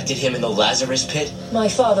resurrected him in the Lazarus pit? My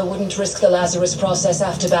father wouldn't risk the Lazarus process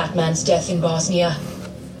after Batman's death in Bosnia.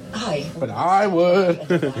 But I would.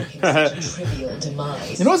 Trivial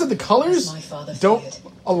demise. You notice that the colors don't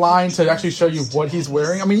align to actually show you what he's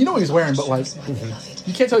wearing? I mean, you know what he's wearing, but like,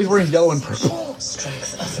 you can't tell he's wearing yellow and purple.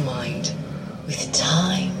 Strength of mind. With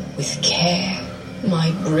time, with care,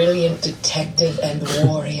 my brilliant detective and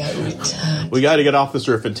warrior returned. We got to get off this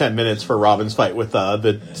roof in 10 minutes for Robin's fight with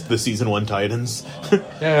the season 1 Titans.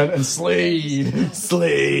 And Slade.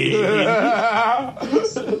 Slade.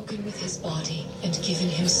 Spoken with his body and given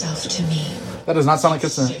himself to me. That does not sound like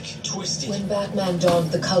consent. Sick, twisted. When Batman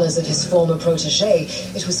donned the colors of his former protege,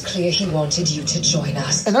 it was clear he wanted you to join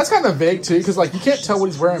us. And that's kind of vague too, because like you can't tell what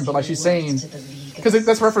he's wearing, but like she's saying, because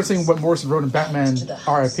that's referencing what Morrison wrote in Batman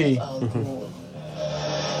R.I.P.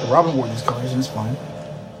 Robin wore these colors and it's fine.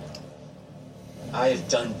 I have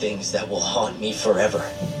done things that will haunt me forever.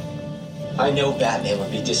 I know Batman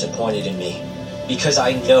would be disappointed in me, because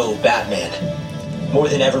I know Batman more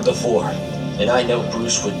than ever before. And I know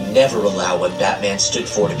Bruce would never allow what Batman stood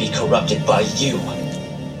for to be corrupted by you.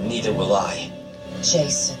 Neither will I.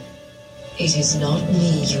 Jason, it is not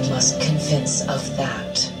me you must convince of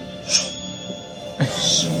that.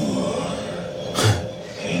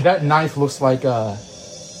 That knife looks like the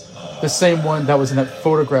same one that was in that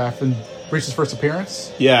photograph in Bruce's first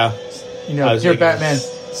appearance. Yeah. You know, dear Batman,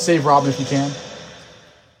 save Robin if you can.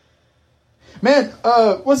 Man,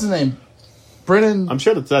 what's his name? Brennan. I'm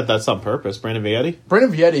sure that's on purpose. Brandon Vietti.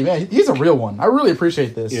 Brennan Vietti, man, he's a real one. I really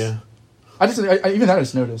appreciate this. Yeah. I even that I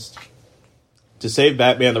just noticed. To save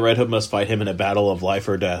Batman, the Red Hood must fight him in a battle of life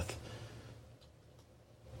or death.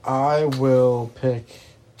 I will pick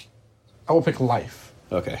life.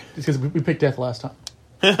 Okay. Because we picked death last time.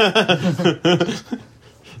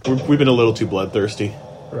 We've been a little too bloodthirsty.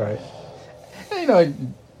 Right. And, you know,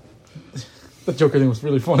 the Joker thing was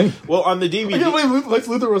really funny. Well, on the DVD... I can't believe Lex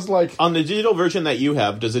Luthor was like... On the digital version that you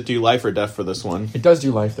have, does it do life or death for this one? It does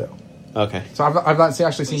do life, though. Okay. So I've not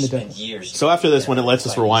actually seen the death. So after this, when it lets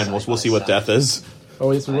us rewind, we'll see what death is.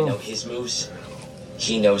 Oh, yes, we will. I know his moves.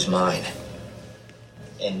 He knows mine.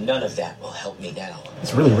 And none of that will help me now.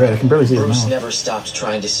 It's really red. I can barely see it Bruce now. never stopped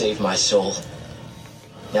trying to save my soul.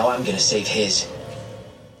 Now I'm gonna save his.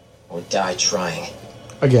 Or die trying.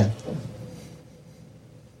 Again.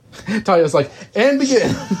 Talia's like, and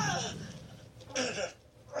begin.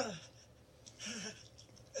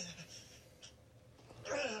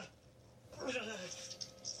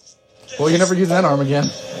 Well, you're never using that arm again.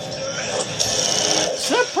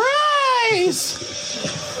 Surprise!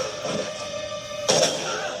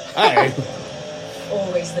 Hey.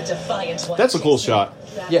 Always the defiant one. That's a cool shot.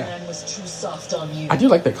 Yeah. Batman was too soft on you. I do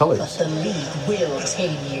like the But colors. the League will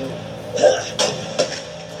tame you.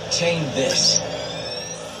 Tame this.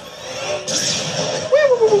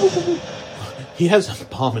 He has a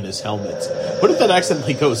bomb in his helmet. What if that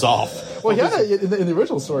accidentally goes off? Well, he had it in the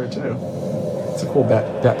original story, too. It's a cool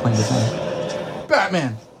bat plane design.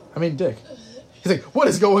 Batman! I mean, Dick. He's like, what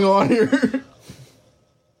is going on here?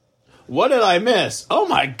 What did I miss? Oh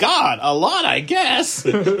my god, a lot, I guess.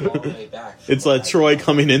 It's Troy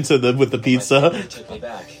coming into with the pizza. Took me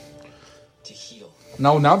back to heal.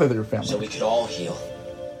 No, now they're your family. So we could all heal.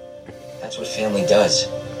 That's what family does.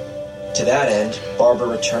 To that end, Barbara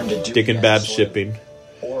returned to duty. Dick and Babs shipping.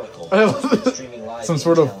 Oracle. Some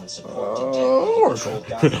sort of Oracle.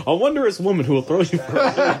 A wondrous woman who will throw you for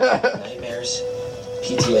Nightmares,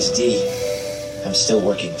 PTSD. I'm still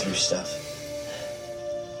working through stuff.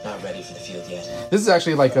 Not ready for the field yet. This is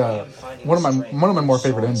actually like one of my more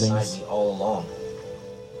favorite endings. Me all along.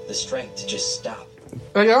 The strength to just stop.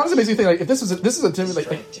 Like, it honestly makes me think like if this is a Timmy,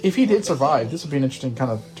 like if he did survive, this would be an interesting kind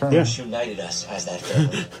of turn. Yeah. United us as that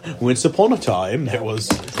family. Once upon a time, there was.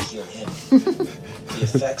 To heal him. The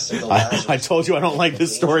effects of the I told you I don't like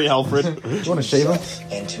this story, Alfred. Do you want to shave him?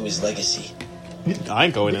 And to his legacy. I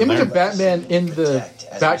ain't going The in image there. of Batman in the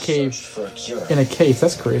Batcave in a case.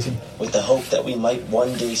 That's crazy. With the hope that we might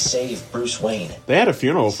one day save Bruce Wayne. They had a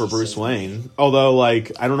funeral for Bruce Wayne. Although,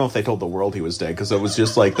 like, I don't know if they told the world he was dead, because it was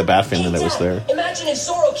just, like, the Bat family that was there. Imagine if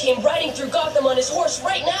Zorro came riding through Gotham on his horse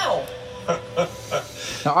right now.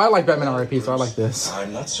 Now, I like Batman R.I.P., so I like this.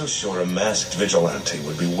 I'm not so sure a masked vigilante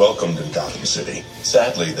would be welcomed in Gotham City.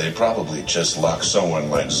 Sadly, they probably just lock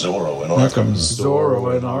someone like Zorro in Arkham.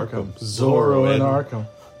 Zorro in Arkham. Zorro in Arkham.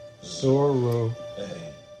 Zorro.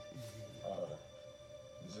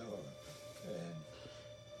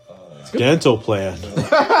 Dental plan.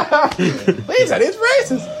 Please, that is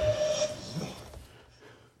racist.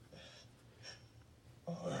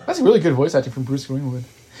 That's a really good voice acting from Bruce Greenwood.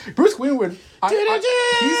 Bruce Greenwood, he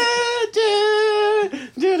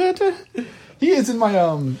is in my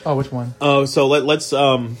oh, which one? Oh, so let's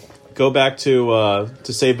go back to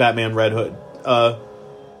save Batman Red Hood.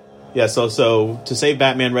 Yeah, so to save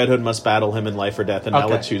Batman, Red Hood must battle him in life or death, and now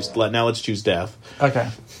let's choose death. Okay.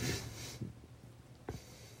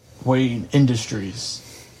 Wayne Industries.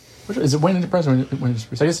 Is it Wayne Enterprise or Wayne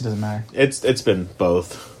Industries? I guess it doesn't matter. It's been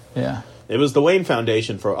both. Yeah. It was the Wayne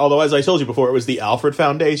Foundation although as I told you before, it was the Alfred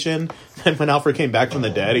Foundation. And when Alfred came back from the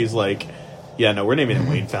dead, he's like, "Yeah, no, we're naming it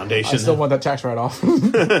Wayne Foundation." I still want that tax write-off.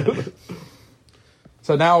 So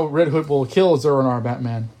So now Red Hood will kill Zur-En-Arrh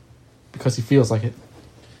Batman because he feels like it.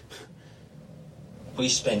 We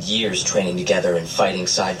spent years training together and fighting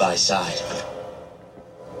side by side.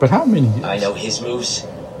 But how many years? I know his moves.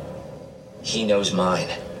 He knows mine.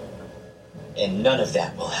 And none of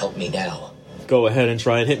that will help me now. Go ahead and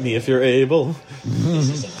try and hit me if you're able. This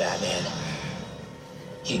isn't Batman.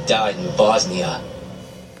 He died in Bosnia.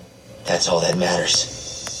 That's all that matters.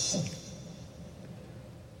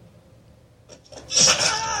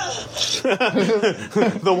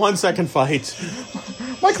 The 1 second fight.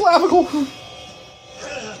 My clavicle!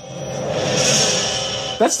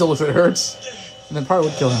 That still looks like it hurts. And then probably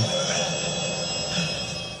would kill him.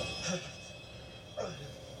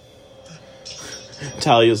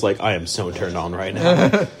 Talia's like, I am so turned on right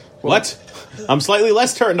now. What? I'm slightly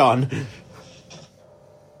less turned on.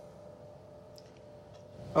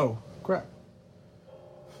 Oh, crap.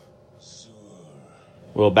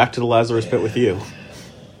 Well, back to the Lazarus pit with you.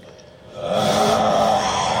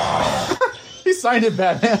 He signed it,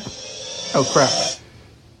 Batman. Oh, crap.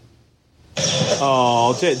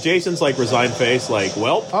 Oh, Jason's like resigned face, like,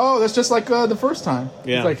 well. Oh, that's just like the first time.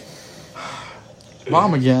 Yeah. It's like,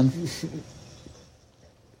 bomb again.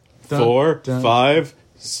 4, 5,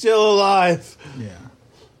 still alive. Yeah.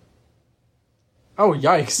 Oh,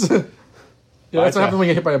 yikes. Yeah, that's what happens when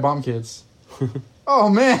you get hit by a bomb, kids. Oh,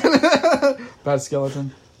 man. Bad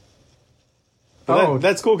skeleton. Oh,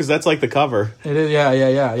 that's cool because that's like the cover. It is,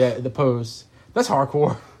 yeah. The pose. That's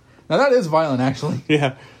hardcore. Now that is violent, actually.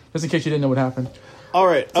 Yeah. Just in case you didn't know what happened. All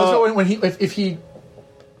right. So when he, if he,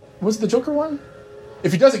 was it the Joker one?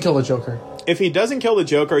 If he doesn't kill the Joker. If he doesn't kill the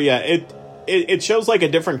Joker, yeah, it shows like a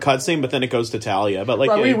different cutscene, but then it goes to Talia. But like,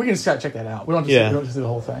 right, yeah, we can just check that out. We don't have to see the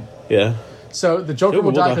whole thing. Yeah. So the Joker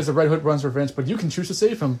will die because the Red Hood runs revenge, but you can choose to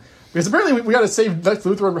save him because apparently we got to save Lex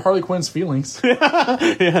Luthor and Harley Quinn's feelings.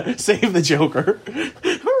 Yeah, save the Joker.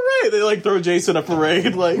 Hooray! They like throw Jason a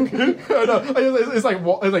parade, like I know, it's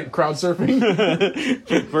like crowd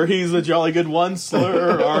surfing. For he's the jolly good one,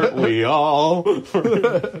 sir, aren't we all?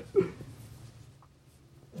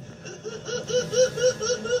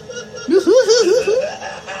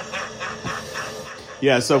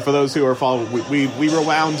 Yeah, so for those who are following, we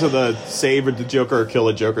rewound to the save the Joker or kill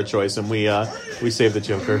a Joker choice, and we save the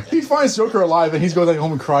Joker. He finds Joker alive, and he goes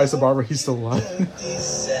home and cries to Barbara. He's still alive.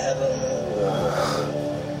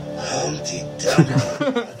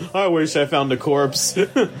 I wish I found a corpse.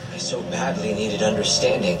 I so badly needed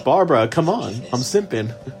understanding. Barbara, come on, I'm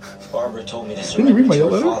simping. Barbara told me to Can you read surrender my to her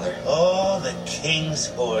letter? father. All the king's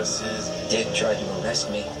horses Dick tried to arrest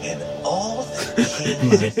me. and all the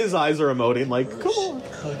king's His eyes are emoting, like, come on.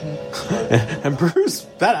 couldn't. And Bruce,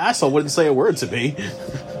 that asshole wouldn't say a word to me.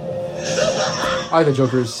 I the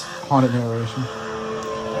Joker's haunted narration.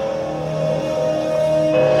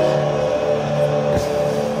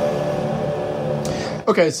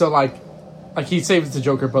 Okay, so like he saves the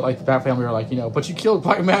Joker, but like the Bat family are like, but you killed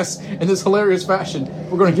Black Mask in this hilarious fashion.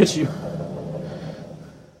 We're gonna get you.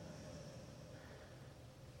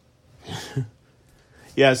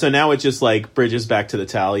 Yeah, so now it just like bridges back to the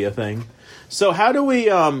Talia thing. So how do we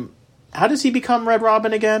how does he become Red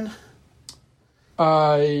Robin again?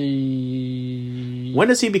 When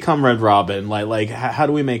does he become Red Robin? Like how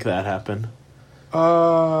do we make that happen?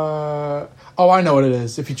 Oh, I know what it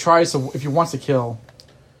is. If he wants to kill.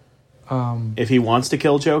 If he wants to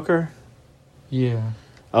kill Joker? Yeah.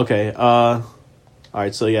 Okay. All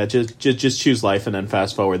right. So yeah, just choose life and then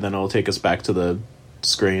fast forward. Then it'll take us back to the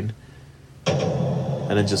screen, and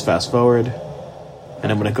then just fast forward, and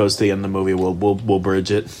then when it goes to the end of the movie, we'll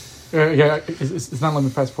bridge it. Yeah. It's not letting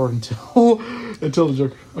me fast forward until the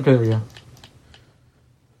Joker. Okay, there we go.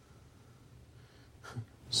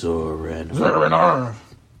 Zur-En-Arrh.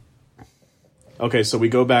 Okay, so we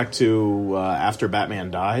go back to after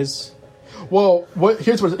Batman dies. Well,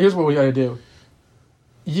 here's what we got to do.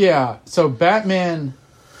 Yeah, so Batman.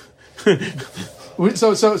 Okay,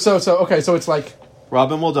 so it's like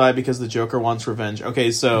Robin will die because the Joker wants revenge. Okay,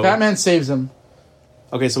 so Batman saves him.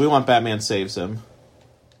 Okay, so we want Batman saves him.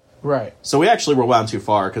 Right. So we actually rewound too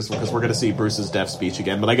far because we're going to see Bruce's death speech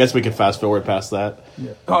again. But I guess we can fast forward past that.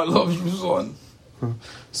 Yeah. I love you, son.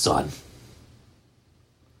 Son.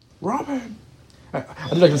 Robin. I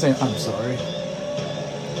did like him saying, "I'm sorry."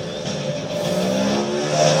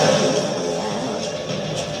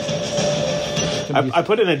 I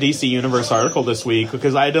put in a DC Universe article this week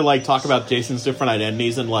because I had to like talk about Jason's different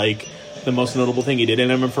identities and like the most notable thing he did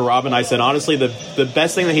in him. And for Robin, I said honestly the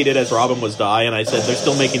best thing that he did as Robin was die, and I said they're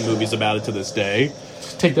still making movies about it to this day.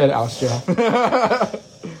 Take that out, Jeff.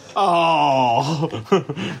 Oh.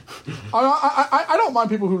 I don't mind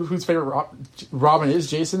people whose favorite Robin is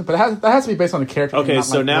Jason, but that has to be based on the character. Okay,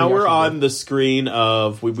 so now we're on the screen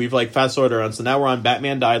of we've like fast forwarded around. So now we're on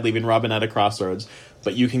Batman died, leaving Robin at a crossroads,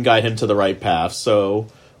 but you can guide him to the right path. So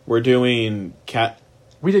we're doing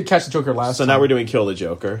We did Catch the Joker last. So time. now we're doing Kill the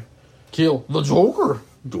Joker. Kill the Joker.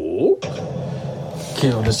 Kill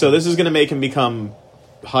the. So this is gonna make him become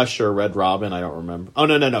Hush or Red Robin. I don't remember. Oh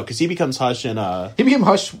no, because he becomes Hush in He became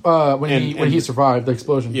Hush when he survived the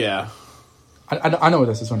explosion. Yeah. I know what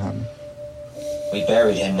this is going to happen. We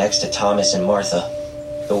buried him next to Thomas and Martha,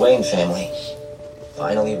 the Wayne family.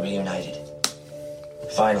 Finally reunited.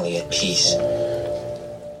 Finally at peace.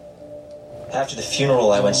 After the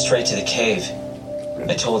funeral, I went straight to the cave.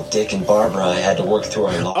 I told Dick and Barbara I had to work through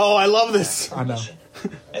our law. Oh, I love this. I know.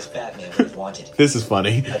 As Batman would have wanted. This is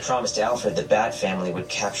funny. I promised Alfred the Bat family would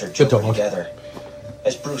capture Joker together,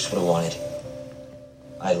 as Bruce would have wanted.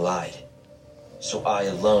 I lied, so I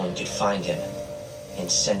alone could find him and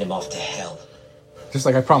send him off to hell. Just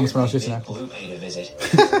like I promised when I was Jason Ackles. Blue paid a visit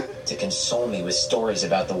to console me with stories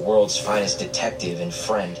about the world's finest detective and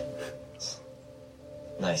friend.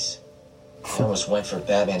 Nice. I almost went for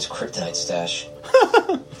Batman's kryptonite stash.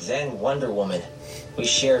 Then Wonder Woman. We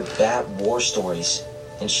shared Bat war stories,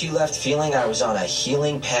 and she left feeling I was on a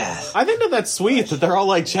healing path. I think that's sweet that they're all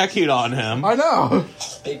like checking on him. I know.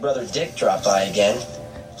 Big Brother Dick dropped by again.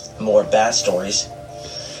 More Bat stories.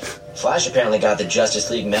 Flash apparently got the Justice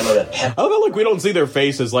League memo to pep. Oh, look, we don't see their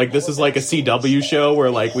faces. Like this is like a CW show where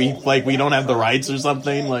like we don't have the rights or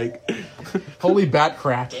something. Like holy bat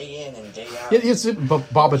crap. Day in and day out. Yeah, it's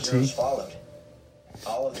Baba T. Followed.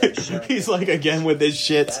 All of them he's like again with his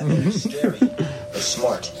shit. Batman was scary, but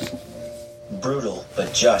smart. Brutal,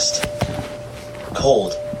 but just.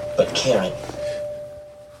 Cold, but caring.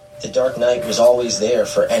 The Dark Knight was always there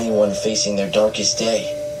for anyone facing their darkest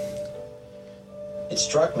day. It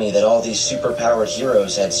struck me that all these superpowered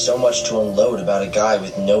heroes had so much to unload about a guy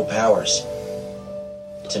with no powers.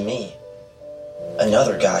 To me,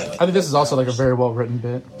 another guy with I think this is also like a very well written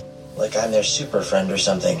bit. like I'm their super friend or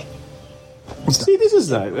something. See, this is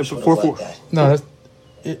that. No,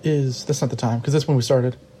 that's not the time because that's when we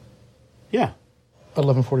started. Yeah.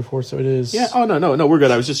 11:44, so it is. Yeah. Oh no, we're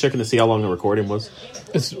good. I was just checking to see how long the recording was.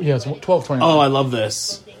 It's 12:20. Oh, I love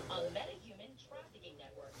this.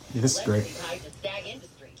 Yeah, this is great.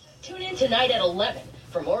 Tune in tonight at 11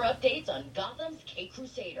 for more updates on Gotham's Caped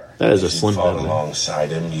Crusader. That is a If you slim fought Batman. alongside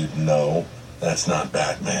him, you'd know that's not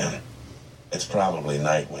Batman. It's probably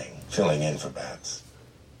Nightwing filling in for Bats.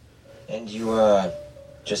 And you,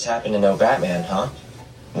 just happen to know Batman, huh?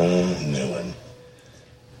 Knew him.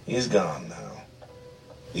 He's gone now.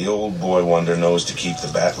 The old boy wonder knows to keep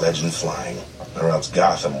the Bat legend flying, or else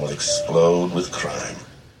Gotham will explode with crime.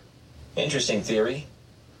 Interesting theory.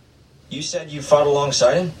 You said you fought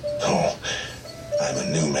alongside him? Oh, I'm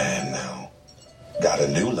a new man now. Got a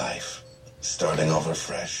new life. Starting over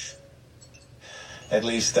fresh. At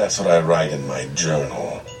least that's what I write in my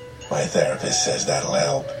journal. My therapist says that'll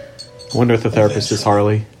help. I wonder if the therapist is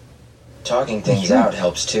Harley. Talking things out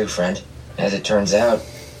helps too, friend. As it turns out,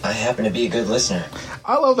 I happen to be a good listener.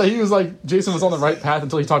 I love that he was like, Jason was on the right path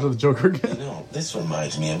until he talked to the Joker again. You know, this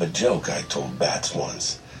reminds me of a joke I told Bats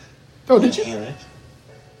once. Oh, did you? Hear it?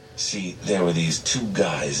 See, there were these two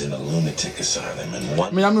guys in a lunatic asylum, and one...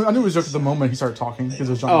 I mean, I knew it was just the moment he started talking because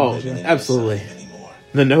it was John. Oh, Malkovich, yeah. absolutely.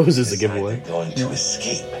 The nose is a giveaway. They're going to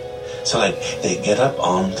escape. So, like, they get up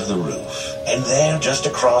onto the roof, and there, just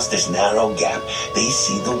across this narrow gap, they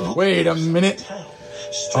see the roof. Wait a minute.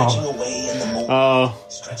 Stretching away in the moon. Oh.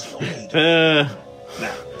 Stretching away.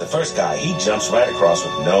 Now, the first guy, he jumps right across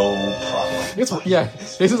with no problem. Yeah,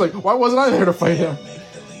 Jason's like, why wasn't I there to fight him?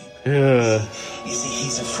 Yeah. You see,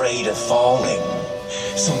 he's afraid of falling.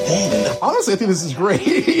 So then... Honestly, I think this is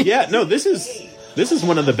great. Yeah, no, this is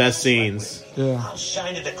one of the best scenes. Yeah. I'll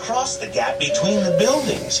shine it across the gap between the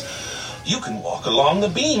buildings. You can walk along the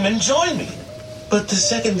beam and join me. But the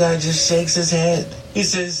second guy just shakes his head. He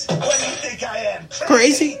says, what do you think I am?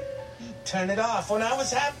 Crazy? Turn it off when I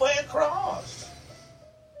was halfway across.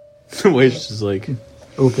 Wait, she's like...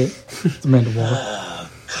 Okay. It's Amanda Waller.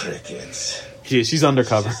 Crickets. She's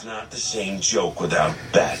undercover. It's not the same joke without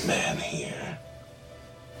Batman here.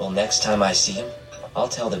 Well, next time I see him, I'll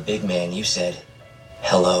tell the big man you said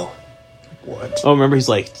hello. What? Oh, remember he's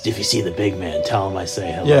like, if you see the big man, tell him I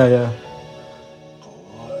say hello. Yeah.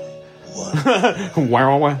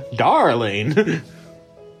 Wow, darling.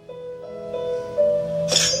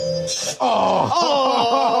 Oh.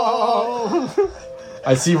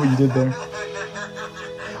 I see what you did there.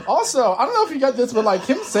 Also, I don't know if you got this, but like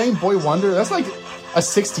him saying "Boy Wonder," that's like a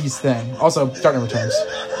 '60s thing. Also, Dark Knight Returns.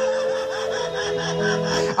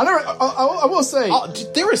 I will say.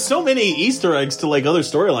 There are so many Easter eggs to like other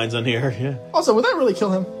storylines on here. Yeah. Also, would that really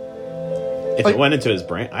kill him? If it went into his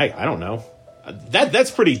brain, I don't know.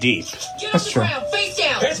 That's pretty deep. Get on the ground, face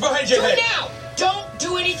down. Hands behind your do head. it now. Don't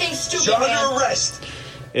do anything stupid, You're man. under arrest.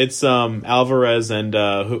 It's Alvarez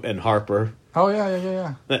and Harper. Oh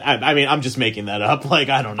yeah. I mean, I'm just making that up. Like,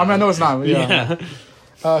 I don't know. I mean, I know it's not. Yeah.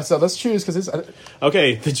 Yeah. So let's choose because it's.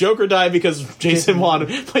 Okay, the Joker died because Jason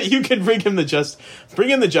wanted, but you can bring in the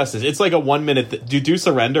justice. It's like a 1 minute. Do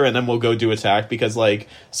surrender, and then we'll go do attack because like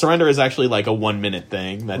surrender is actually like a 1 minute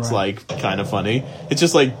thing. That's like kind of funny. It's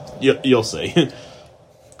just like you'll see.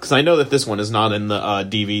 Because I know that this one is not in the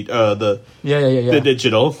DVD, the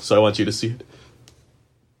digital. So I want you to see it.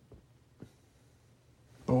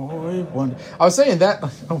 Boy wonder. I was saying that.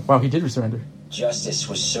 Oh wow, he did surrender. Justice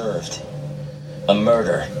was served. A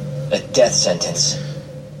murder. A death sentence.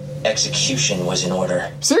 Execution was in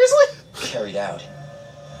order. Seriously? Carried out.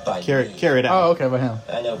 By me. Carried out. Oh, okay, by him.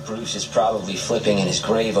 I know Bruce is probably flipping in his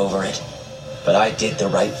grave over it, but I did the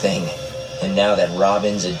right thing. And now that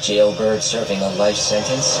Robin's a jailbird serving a life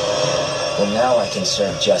sentence, well, now I can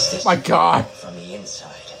serve justice. My God. From the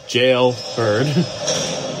inside. Jailbird.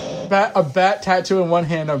 A bat tattoo in one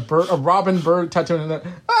hand, a Robin bird tattoo in the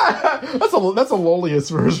other. That's the lowliest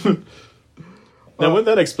version. Now, wouldn't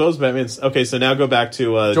that expose Batman's... Okay, so now go back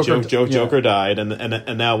to Joker died,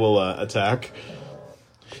 and now we'll attack.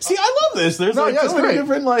 See, I love this. There's so many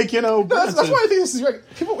different, like, you know... That's why I think this is great.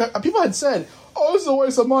 People had said, oh, this is a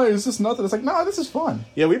waste of money, it's just nothing. It's like, nah, this is fun.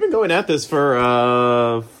 Yeah, we've been going at this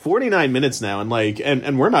for 49 minutes now, and like,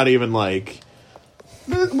 and we're not even like...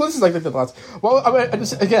 Well, this is like the last... Well, I don't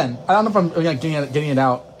know if I'm getting it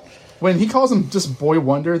out. When he calls him just Boy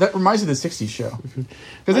Wonder, that reminds me of the 60s show.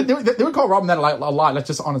 Because they would call Robin that a lot, that's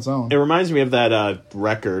just on its own. It reminds me of that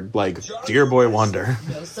record, like, Dear Boy Wonder.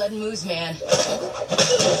 No sudden moves, man.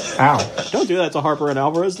 Ow. Don't do that to Harper and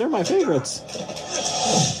Alvarez. They're my favorites.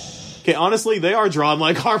 Okay, honestly, they are drawn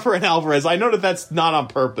like Harper and Alvarez. I know that that's not on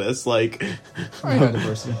purpose, like... I know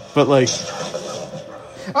diversity. But, like...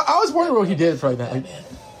 I was wondering what he did for like that. Like,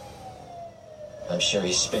 I'm sure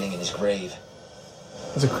he's spinning in his grave.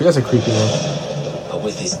 That's a creepy look. But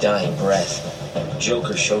with his dying breath,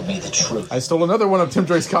 Joker showed me the truth. I stole another one of Tim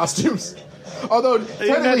Drake's costumes. Although,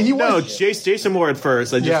 technically, he was... No, Jason wore it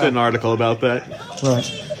first. I just did an article about that. Right.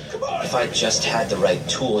 If I just had the right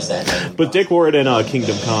tools that night... But Dick wore it in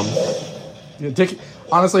Kingdom Come. Yeah, Dick...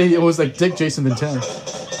 Honestly, it was like Dick, Jason, and Tim.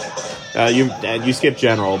 You skipped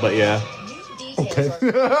General, but yeah. Okay.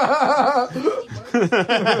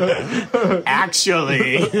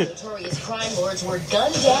 Actually. Notorious crime lords were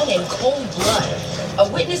gunned down in cold blood.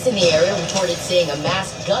 A witness in the area reported seeing a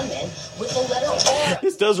masked gunman with the letter R.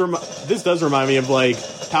 This does remind me of like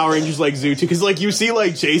Power Rangers like Zoo too, because like you see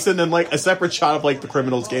like Jason and like a separate shot of like the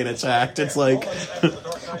criminals getting attacked. It's like,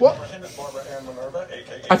 well,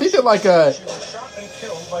 I think that like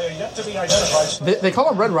they call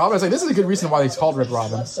him Red Robin. I was like, this is a good reason why he's called Red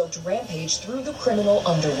Robin. Soaked rampage through the criminal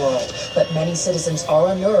underworld, but many citizens are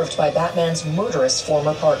unnerved by Batman's murderous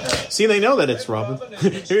former partner. See, they know that it's Robin.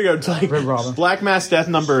 Here you go, it's like Red Robin. Black Mass Death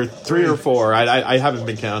number 3 or 4. I haven't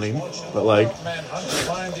been counting, but like,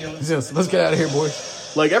 let's get out of here, boys.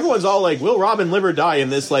 Like everyone's all like, will Robin live or die in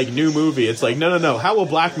this like new movie? It's like, no. How will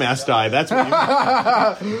Black Mass die? That's what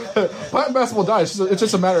you Black Mass will die. It's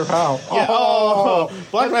just a matter of how. Yeah.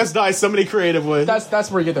 Black Mass dies so many creative ways.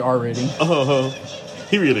 That's where you get the R rating.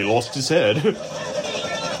 He really lost his head.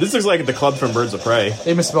 This looks like the club from Birds of Prey.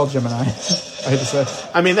 They misspelled Gemini. I hate to say.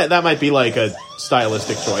 I mean, that might be like a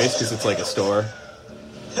stylistic choice because it's like a store.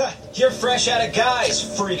 You're fresh out of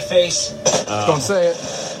guys, freak face. Don't say it.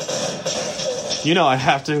 You know I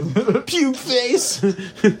have to. Puke face.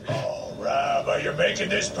 Oh, Rob, are you making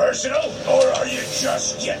this personal? Or are you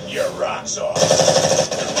just getting your rocks off?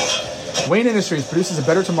 Wayne Industries produces A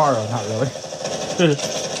Better Tomorrow. Not really.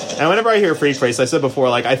 And whenever I hear Freak Face, I said before,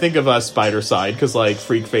 like, I think of Spider Side, because, like,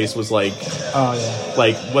 Freak Face was, like... Oh, yeah.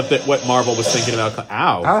 Like, what Marvel was thinking about...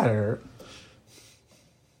 Ow. That hurt.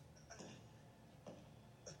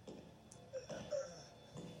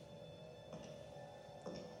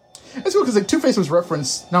 It's cool because like Two-Face was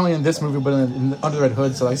referenced not only in this movie but in Under the Red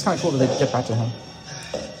Hood, so like, it's kind of cool that they get back to him.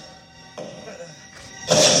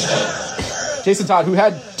 Jason Todd, who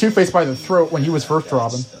had Two-Face by the throat when he was first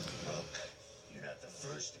Robin.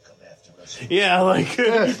 Yeah, like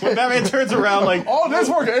when Batman turns around, like, oh, this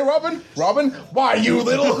worked, hey Robin? Robin, why you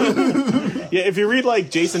little? Yeah, if you read like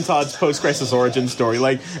Jason Todd's post-crisis origin story,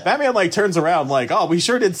 like Batman like turns around, like, oh, we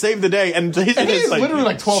sure did save the day, and Jason he's is like literally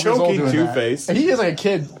like 12 years old doing Two-Face. That. And he is like a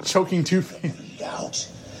kid choking Two-Face. Out,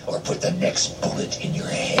 or put the next bullet in your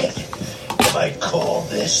head. you might call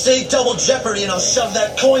this. Say double jeopardy and I'll shove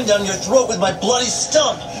that coin down your throat with my bloody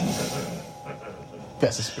stump.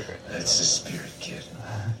 That's the spirit. That's the spirit, kid.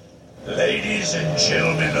 Ladies and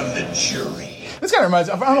gentlemen of the jury. This kind of reminds.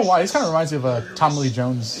 I don't know why. This kind of reminds me of Tom Lee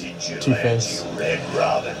Jones Two-Face. Red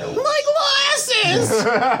Robin. My glasses!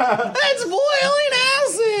 That's boiling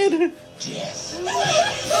acid! Death.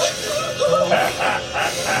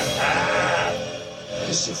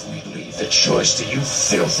 As if we leave the choice to you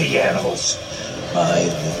filthy animals. My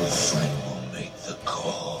little friend will make the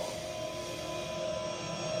call.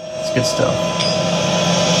 It's good stuff.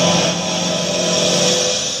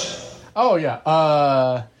 Oh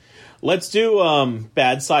yeah. Let's do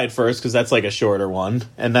Bad Side first, because that's like a shorter one,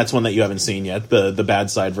 and that's one that you haven't seen yet. The Bad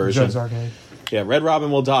Side version. Joe's Arcade. Yeah, Red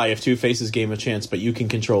Robin will die if Two-Face's game a chance, but you can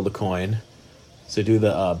control the coin. So do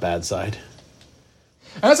the Bad Side.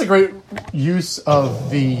 And that's a great use of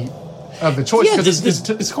the choice, because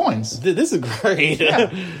it's coins. This is great.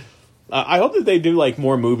 Yeah. I hope that they do like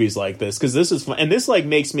more movies like this, because this is fun. And this like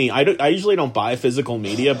makes me. I usually don't buy physical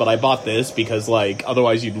media, but I bought this because like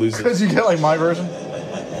otherwise you'd lose it. Because you get like my version.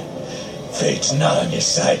 Fate's not on your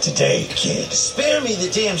side today, kid. Spare me the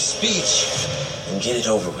damn speech and get it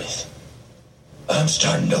over with. I'm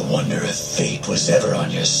starting to wonder if fate was ever on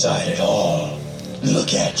your side at all.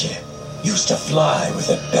 Look at you. Used to fly with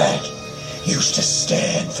a bat. Used to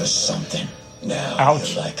stand for something. Now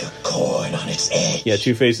Ouch. you're like a coin on its edge. Yeah,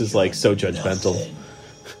 Two-Face is like so judgmental. Nothing.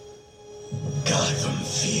 Gotham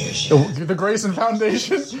fears you. The Grayson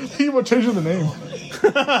Foundation. He will change the name.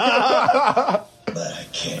 But I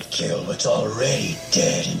can't kill what's already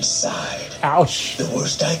dead inside. Ouch. The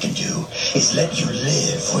worst I can do is let you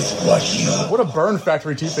live with what you What a burn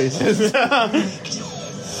factory Two-Face is. failure.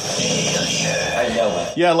 I know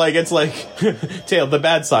it. Yeah, like it's like Tail, the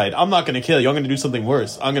bad side. I'm not going to kill you. I'm going to do something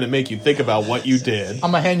worse. I'm going to make you think about what you did.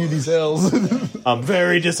 I'm gonna hand you these L's. I'm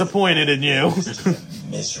very disappointed in you.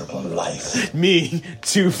 Miserable life. Me,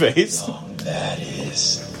 Two-Face. Long that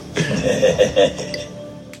is.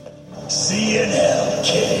 See you in hell,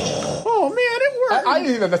 kid. Oh man, it worked. I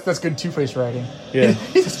think that's good Two-Face writing. Yeah.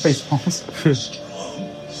 He just face palms.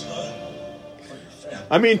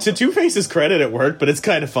 I mean, to Two-Face's credit, it worked, but it's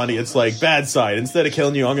kind of funny. It's like, bad side. Instead of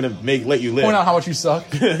killing you, I'm going to let you live. Point out how much you suck.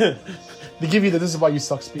 They give you the "this is why you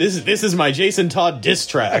suck" speech. This is my Jason Todd diss A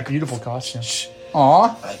track. beautiful costume.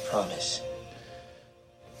 Aw. I promise.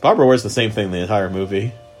 Barbara wears the same thing the entire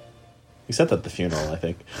movie. Except at the funeral, I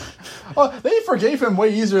think. Well, they forgave him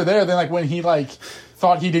way easier there than like when he like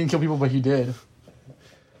thought he didn't kill people, but he did.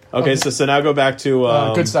 Okay, so now go back to...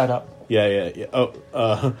 Good side up. Yeah.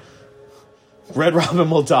 Oh, Red Robin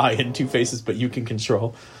will die in Two-Faces, but you can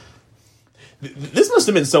control. This must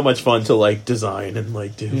have been so much fun to like design and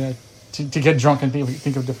like do. Yeah, to get drunk and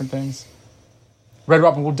think of different things. Red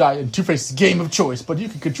Robin will die in Two-Face's game of choice, but you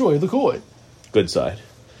can control the coin. Good side.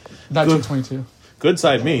 1922. Good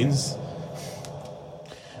side means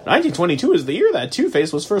 1922 is the year that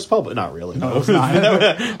Two-Face was first published. Not really. No, It's not.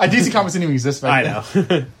 DC Comics didn't even exist back I then.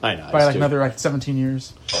 know. I know. By like another like 17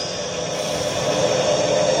 years.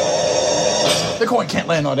 The coin can't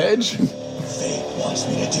land on edge. Fate wants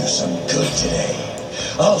me to do some good today.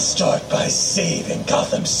 I'll start by saving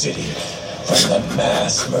Gotham City from the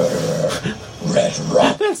mass murderer, Red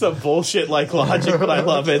Robin. That's a bullshit like logic, but I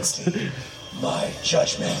love it. My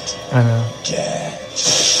judgment. I know. Dead.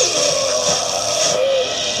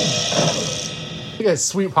 Look at that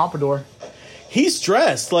sweet pompadour. He's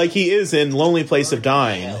dressed like he is in Lonely Place of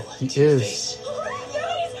Dying. He is.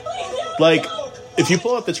 Like, if you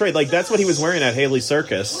pull up the trade, like that's what he was wearing at Haley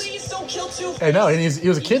Circus, Please don't kill Two. I know, and he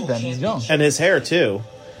was a kid then. He's young. and his hair too.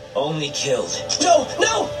 Only killed.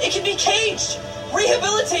 No, it can be caged,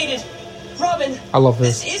 rehabilitated. Robin, I love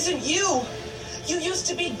this. this isn't you. You used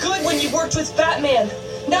to be good when you worked with Batman.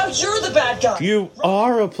 Now you're the bad guy. You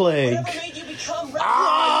are a plague. Whatever made you become Red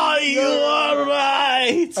Ah, you are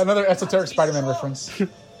right. Another esoteric Spider-Man reference.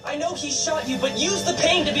 I know he shot you, but use the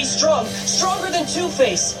pain to be strong. Stronger than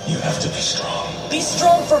Two-Face. You have to be strong. Be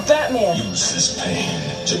strong for Batman. Use this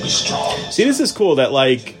pain to be strong. See, this is cool that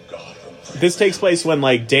like this takes place when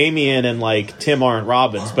like Damian and like Tim aren't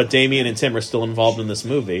Robins, but Damian and Tim are still involved in this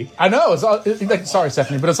movie. I know. It's all, sorry,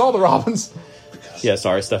 Stephanie, but it's all the Robins. Yeah,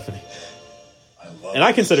 sorry, Stephanie. And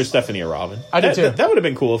I consider Stephanie a Robin. I do too. That would have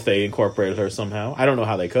been cool if they incorporated her somehow. I don't know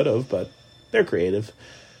how they could have, but they're creative.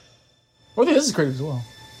 Well, this is creative as well.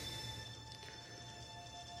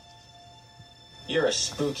 You're a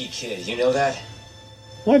spooky kid, you know that?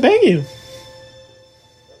 Why bang you?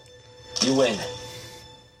 You win.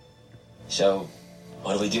 So,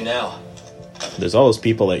 what do we do now? There's all those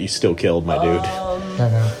people that you still killed, my dude. I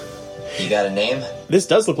know. You got a name? This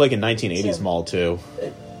does look like a 1980s mall, too.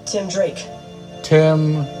 Tim Drake.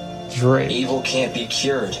 Tim Drake. Evil can't be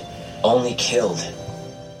cured, only killed.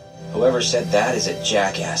 Whoever said that is a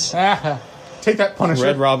jackass. Take that, Punisher.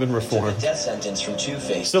 Red Robin reform. Death sentence from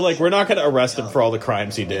Two-Face. So, like, we're not going to arrest him for all the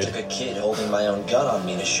crimes he did. I took a kid holding my own gun on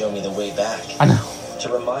me to show me the way back. I know.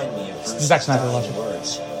 To remind me of Bruce's Zack Snyder dying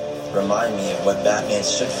words. Remind me of what Batman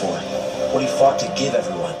stood for. What he fought to give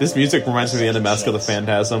everyone. This music reminds me of the end of Mask of the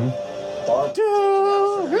Phantasm. Barb,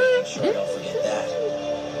 sure I don't forget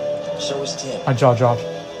that. So was Tim. My jaw dropped.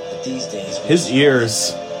 But these days... His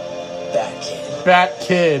ears. Bat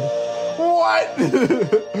Kid. What?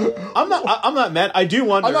 I'm not mad. I do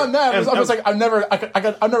wonder. I'm not mad. I was like, I've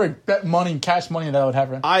never bet money, cash money that would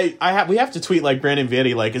happen. We have to tweet like Brandon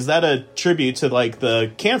Vitti, like, is that a tribute to like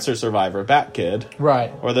the cancer survivor, Bat Kid?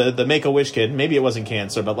 Right. Or the Make-A-Wish kid. Maybe it wasn't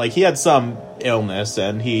cancer, but like he had some illness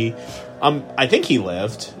and he, I think he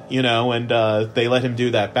lived, and they let him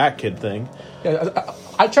do that Bat Kid thing. Yeah,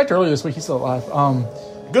 I checked earlier this week. He's still alive.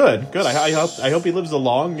 Good. I hope he lives a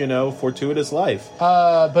long, fortuitous life.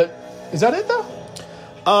 But is that it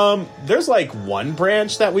though? There's like one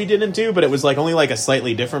branch that we didn't do, but it was like only like a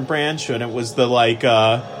slightly different branch, and it was the like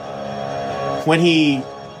when he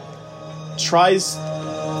tries.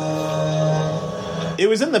 It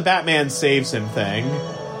was in the Batman saves him thing,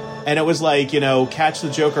 and it was like catch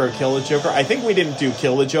the Joker or kill the Joker. I think we didn't do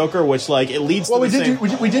kill the Joker, which like it leads. Well, to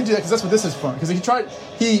we did do that because that's what this is from. Because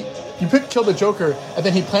you pick kill the Joker, and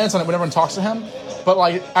then he plans on it when everyone talks to him. But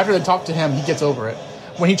like after they talk to him, he gets over it.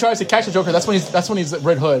 When he tries to catch the Joker, that's when he's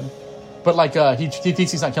Red Hood. But like he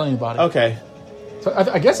thinks he's not killing anybody. Okay. So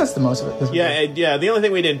I guess that's the most of it. Yeah. The only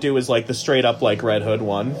thing we didn't do was like the straight up like Red Hood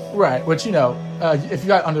one. Right. Which if you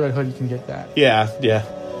got under Red Hood, you can get that. Yeah.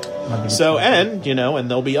 So and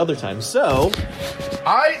there'll be other times. So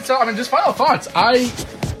just final thoughts.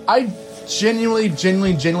 I genuinely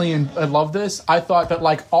love this. I thought that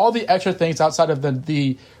like all the extra things outside of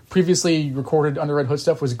the previously recorded Under Red Hood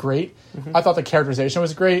stuff was great. Mm-hmm. I thought the characterization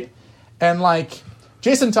was great, and like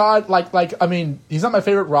Jason Todd, he's not my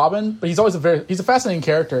favorite Robin, but he's always he's a fascinating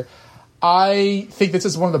character. I think this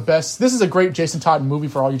is one of the best. This is a great Jason Todd movie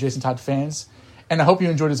for all you Jason Todd fans, and I hope you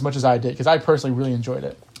enjoyed it as much as I did because I personally really enjoyed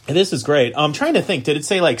it. This is great. I'm trying to think. Did it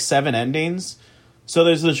say like 7 endings? So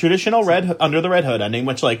there's the traditional Under the Red Hood ending,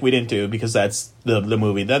 which like we didn't do because that's the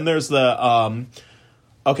movie. Then there's the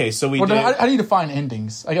okay, so we did. How do you define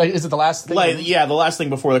endings? Is it the last thing? The last thing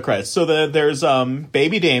before the credits. So there's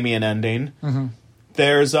Baby Damien ending. Mm-hmm.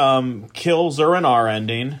 There's Kill Zur-En-Arrh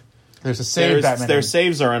ending. There's a Save Batman. There's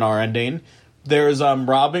Save Zur-En-Arrh ending. There's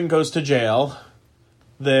Robin goes to jail.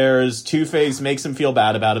 There's Two-Face makes him feel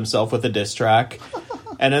bad about himself with a diss track.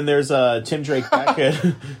 And then there's Tim Drake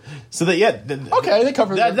Beckett. So okay, they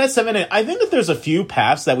covered that. That's 7. I think that there's a few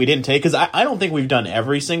paths that we didn't take because I don't think we've done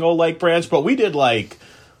every single like branch, but we did like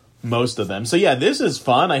most of them. So yeah, this is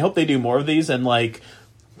fun. I hope they do more of these. And like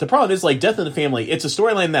the problem is like Death in the Family. It's a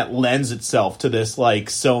storyline that lends itself to this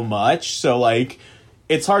like so much. So like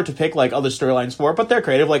it's hard to pick like other storylines for it, but they're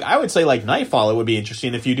creative. Like I would say like Nightfall. It would be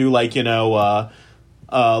interesting if you do like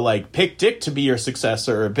like pick Dick to be your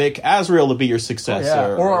successor, or pick Azrael to be your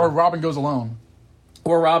successor, or Robin Goes Alone.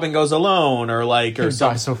 Or Robin Goes Alone, or like, or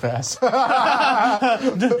die so fast. Don't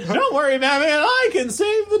worry, Batman, I can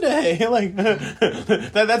save the day. Like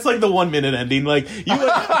that's like the 1 minute ending. Like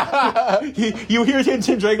you hear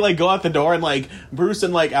Tim Drake like go out the door, and like Bruce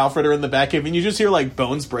and like Alfred are in the back cave, and you just hear like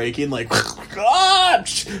bones breaking. Like, I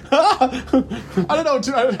don't know.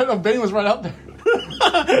 Bane was right out there.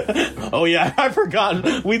 Oh yeah, I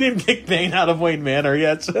forgot. We didn't kick Bane out of Wayne Manor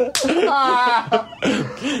yet. Well,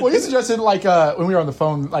 you suggested like when we were on the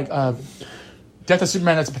phone, like Death of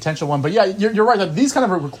Superman as a potential one. But yeah, you're right. That these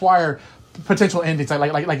kind of require potential endings,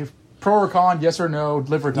 like pro or con, yes or no,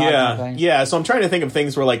 live or die. Yeah, kind of thing. Yeah. So I'm trying to think of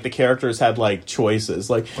things where like the characters had like choices,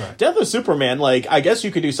 like Death of Superman. Like I guess you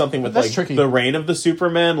could do something with like tricky. The Reign of the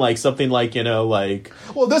Superman, like something like like.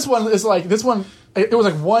 Well, this one is like this one. It was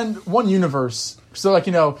like one universe. So like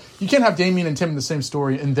you can't have Damien and Tim in the same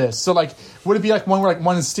story in this. So like would it be like one where like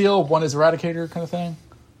one is Steel, one is Eradicator kind of thing?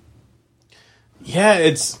 Yeah,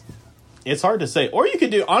 it's hard to say. Or you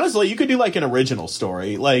could do like an original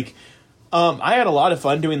story. Like I had a lot of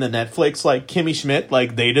fun doing the Netflix like Kimmy Schmidt,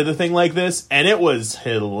 like they did a thing like this, and it was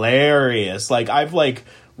hilarious. Like I've like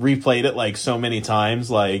replayed it like so many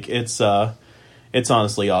times. Like it's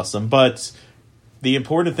honestly awesome. But The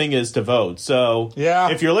important thing is to vote. So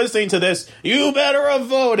if you're listening to this, you better have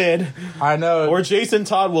voted. I know. Or Jason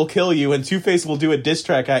Todd will kill you, and Two-Face will do a diss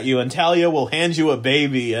track at you, and Talia will hand you a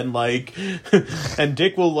baby, and like, and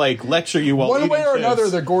Dick will like lecture you while one way or chips. another,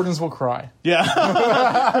 the Gordons will cry.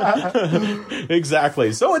 Yeah.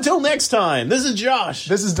 Exactly. So until next time, this is Josh.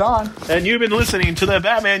 This is Don. And you've been listening to the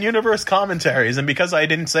Batman Universe commentaries, and because I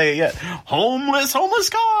didn't say it yet, homeless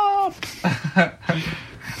cop!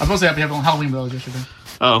 I'm supposed to have Halloween Village yesterday.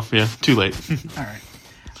 Oh, yeah. Too late. All right.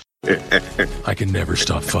 I can never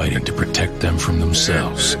stop fighting to protect them from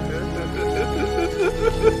themselves.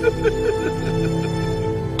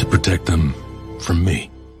 To protect them from me.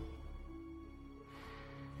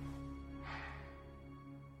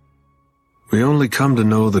 We only come to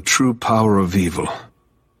know the true power of evil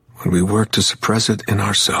when we work to suppress it in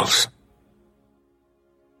ourselves.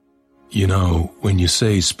 You know, when you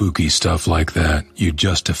say spooky stuff like that, you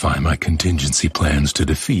justify my contingency plans to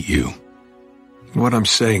defeat you. What I'm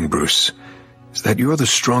saying, Bruce, is that you're the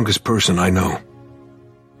strongest person I know.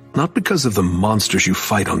 Not because of the monsters you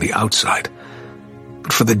fight on the outside,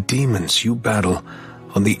 but for the demons you battle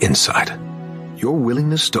on the inside. Your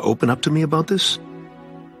willingness to open up to me about this?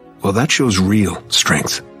 Well, that shows real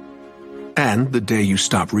strength. And the day you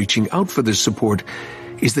stop reaching out for this support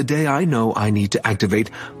is the day I know I need to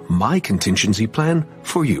activate my contingency plan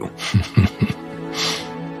for you.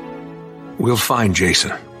 We'll find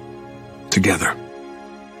Jason. Together.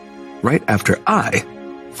 Right after I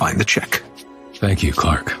find the check. Thank you,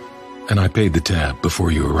 Clark. And I paid the tab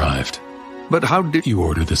before you arrived. But how did you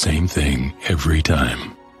order the same thing every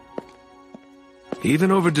time?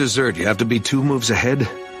 Even over dessert, you have to be 2 moves ahead?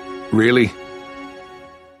 Really?